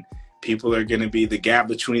day and people are gonna be, the gap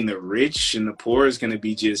between the rich and the poor is gonna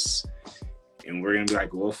be just, and we're gonna be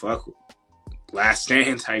like, well, fuck, last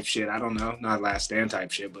stand type shit. I don't know, not last stand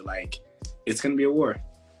type shit, but, like, it's gonna be a war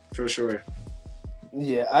for sure.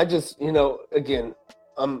 Yeah, I just, again,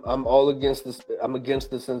 I'm all against this. I'm against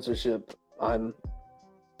the censorship. I'm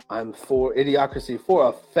for Idiocracy for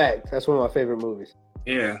a fact. That's one of my favorite movies.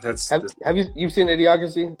 Yeah, have you seen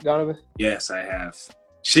Idiocracy, Donovan? Yes, I have.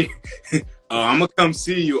 I'm gonna come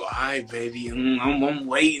see you. All right, baby. I'm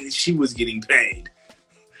waiting. She was getting paid.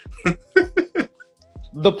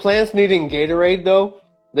 The plants needing Gatorade, though.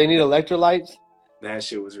 They need electrolytes. That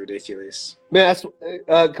shit was ridiculous. Man,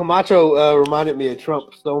 that's Camacho reminded me of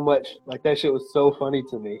Trump so much. Like, that shit was so funny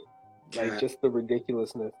to me. Like, just the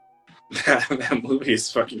ridiculousness. That movie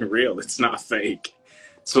is fucking real. It's not fake.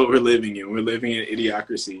 It's what we're living in. We're living in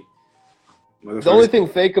Idiocracy. The only thing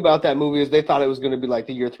fake about that movie is they thought it was going to be like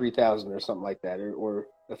the year 3000 or something like that, or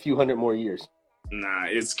a few hundred more years. Nah,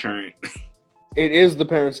 it's current. It is the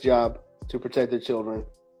parents' job to protect their children.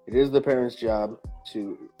 It is the parents' job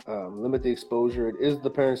to limit the exposure. It is the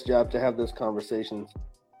parents' job to have those conversations.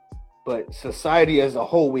 But society as a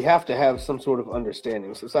whole, we have to have some sort of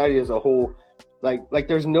understanding. Society as a whole, like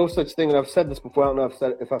there's no such thing, and I've said this before, I don't know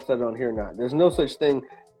if I've said it on here or not. There's no such thing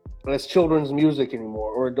as children's music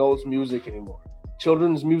anymore or adults' music anymore.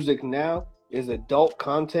 Children's music now is adult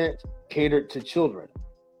content catered to children.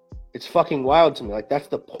 It's fucking wild to me. Like, that's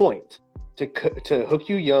the point. To hook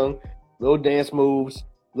you young, little dance moves,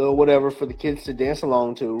 little whatever for the kids to dance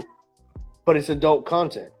along to, but it's adult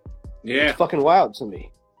content. Yeah. It's fucking wild to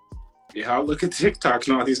me. Yeah, I'll look at TikTok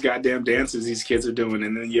and all these goddamn dances these kids are doing,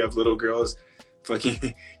 and then you have little girls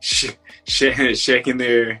fucking shaking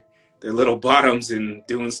their little bottoms and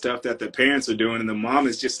doing stuff that the parents are doing, and the mom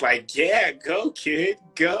is just like, "Yeah, go kid,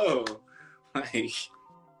 go." Like,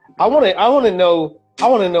 I want to know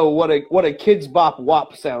what a Kids Bop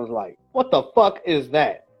WAP sounds like. What the fuck is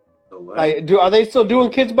that? Like, are they still doing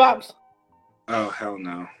Kids Bops? Oh hell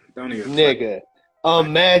no! Don't even. Nigga,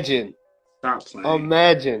 imagine. Stop playing.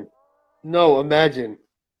 Imagine. No, imagine.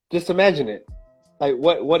 Just imagine it. Like,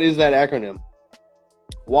 what is that acronym?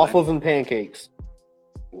 Waffles and pancakes.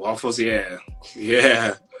 Waffles, yeah.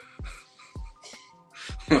 Yeah.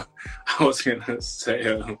 I was gonna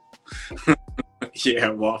say, yeah,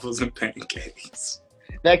 waffles and pancakes.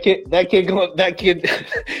 That kid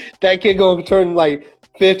gonna turn like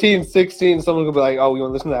 15, 16. Someone's gonna be like, "Oh, you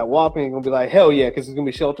want to listen to that WAP?" And he's gonna be like, "Hell yeah," because he's gonna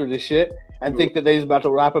be sheltered as shit and think that they're just about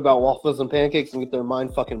to rap about waffles and pancakes and get their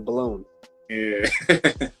mind fucking blown. Yeah,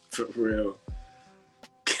 for real.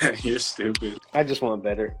 God, you're stupid. I just want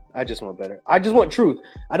better. I just want truth.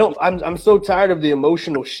 I'm so tired of the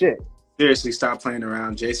emotional shit. Seriously, stop playing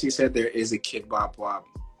around. JC said there is a Kid Bop WAP.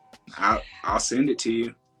 I'll send it to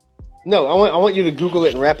you. No, I want you to Google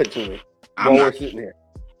it and rap it to me while we're sitting here.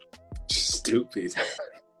 Stupid.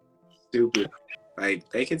 Like,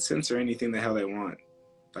 they can censor anything the hell they want.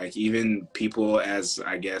 Like, even people, as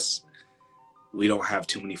I guess we don't have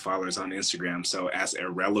too many followers on Instagram, so as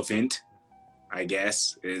irrelevant, I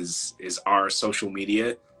guess, is our social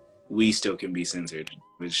media, we still can be censored,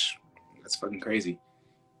 which that's fucking crazy.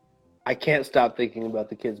 I can't stop thinking about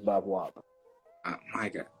the Kids Bop WAP. Oh my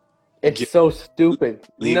God. It's so stupid.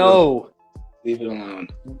 Leave it alone.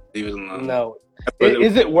 No.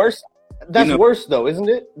 Is it worse? That's worse, though, isn't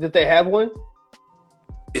it? That they have one?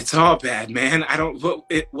 It's all bad, man.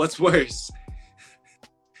 What's worse?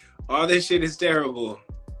 All this shit is terrible.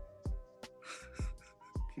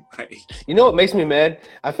 Like, you know what makes me mad?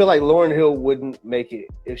 I feel like Lauryn Hill wouldn't make it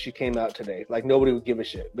if she came out today. Like, nobody would give a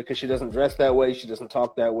shit because she doesn't dress that way. She doesn't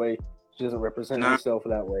talk that way. She doesn't represent herself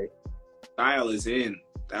that way. Style is in.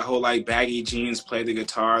 That whole, like, baggy jeans, play the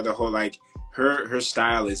guitar, the whole, like, her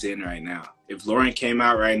style is in right now. If Lauryn came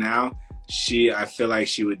out right now, I feel like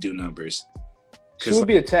she would do numbers. She would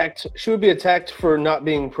be attacked. She would be attacked for not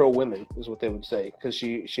being pro-women, is what they would say, because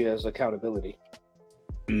she has accountability.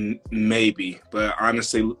 Maybe, but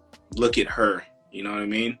honestly, look at her. You know what I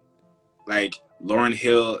mean? Like, Lauryn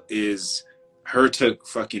Hill took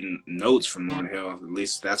fucking notes from Lauryn Hill. At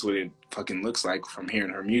least that's what it fucking looks like from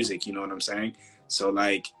hearing her music. You know what I'm saying? So,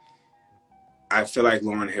 like, I feel like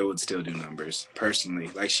Lauryn Hill would still do numbers, personally.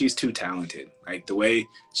 Like, she's too talented. Like, the way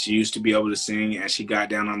she used to be able to sing and she got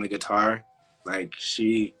down on the guitar, like,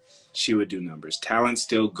 she would do numbers. Talent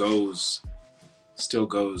still goes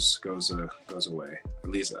away. At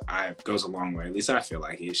least goes a long way. At least I feel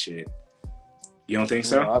like it should. You don't think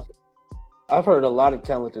so? No, I've heard a lot of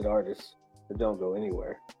talented artists that don't go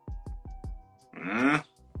anywhere. I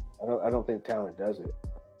don't think talent does it.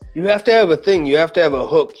 You have to have a thing. You have to have a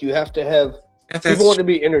hook. You have to have people want to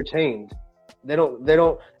be entertained. They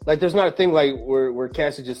don't like. There's not a thing like where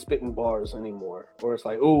Cass is just spitting bars anymore, or it's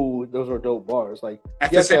like, ooh, those are dope bars. Like,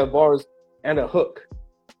 you have to have bars and a hook.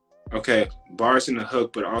 Okay, bars and a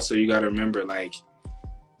hook, but also you got to remember, like,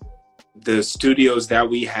 the studios that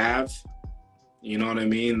we have. You know what I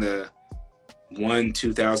mean? The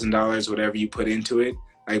 $1,000-$2,000, whatever you put into it.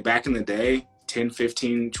 Like, back in the day, 10,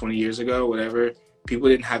 15, 20 years ago, whatever, people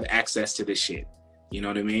didn't have access to this shit. You know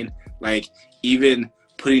what I mean? Like, even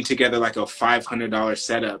putting together like a $500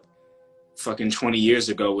 setup fucking 20 years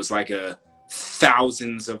ago was like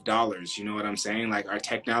thousands of dollars. You know what I'm saying? Like, our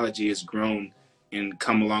technology has grown and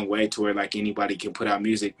come a long way to where, like, anybody can put out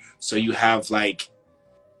music. So you have, like,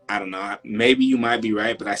 I don't know, maybe you might be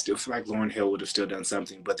right, but I still feel like Lauryn Hill would have still done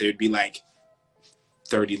something. But there'd be like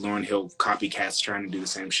 30 Lauryn Hill copycats trying to do the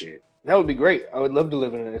same shit. That would be great. I would love to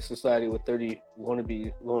live in a society with 30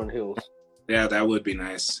 wannabe Lauryn Hills. Yeah, that would be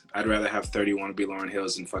nice. I'd rather have 30 wannabe Lauryn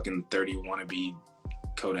Hills than fucking 30 wannabe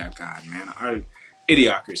Kodak God, man. Our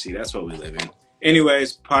idiocracy, that's what we live in.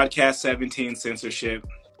 Anyways, podcast 17, Censorship.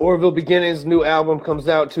 Orville Beginnings' new album comes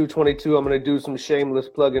out 2/22. I'm going to do some shameless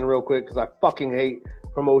plugging real quick because I fucking hate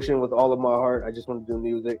promotion with all of my heart. I just want to do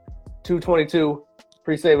music. 2/22,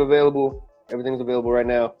 pre-save available. Everything's available right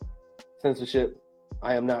now. Censorship.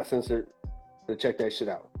 I am not censored. So check that shit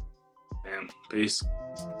out. man. Peace.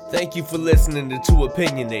 Thank you for listening to Two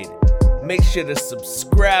Opinionated. Make sure to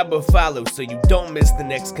subscribe or follow so you don't miss the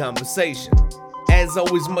next conversation. As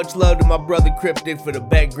always, much love to my brother Cryptic for the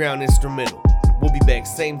background instrumental. We'll be back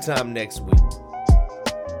same time next week.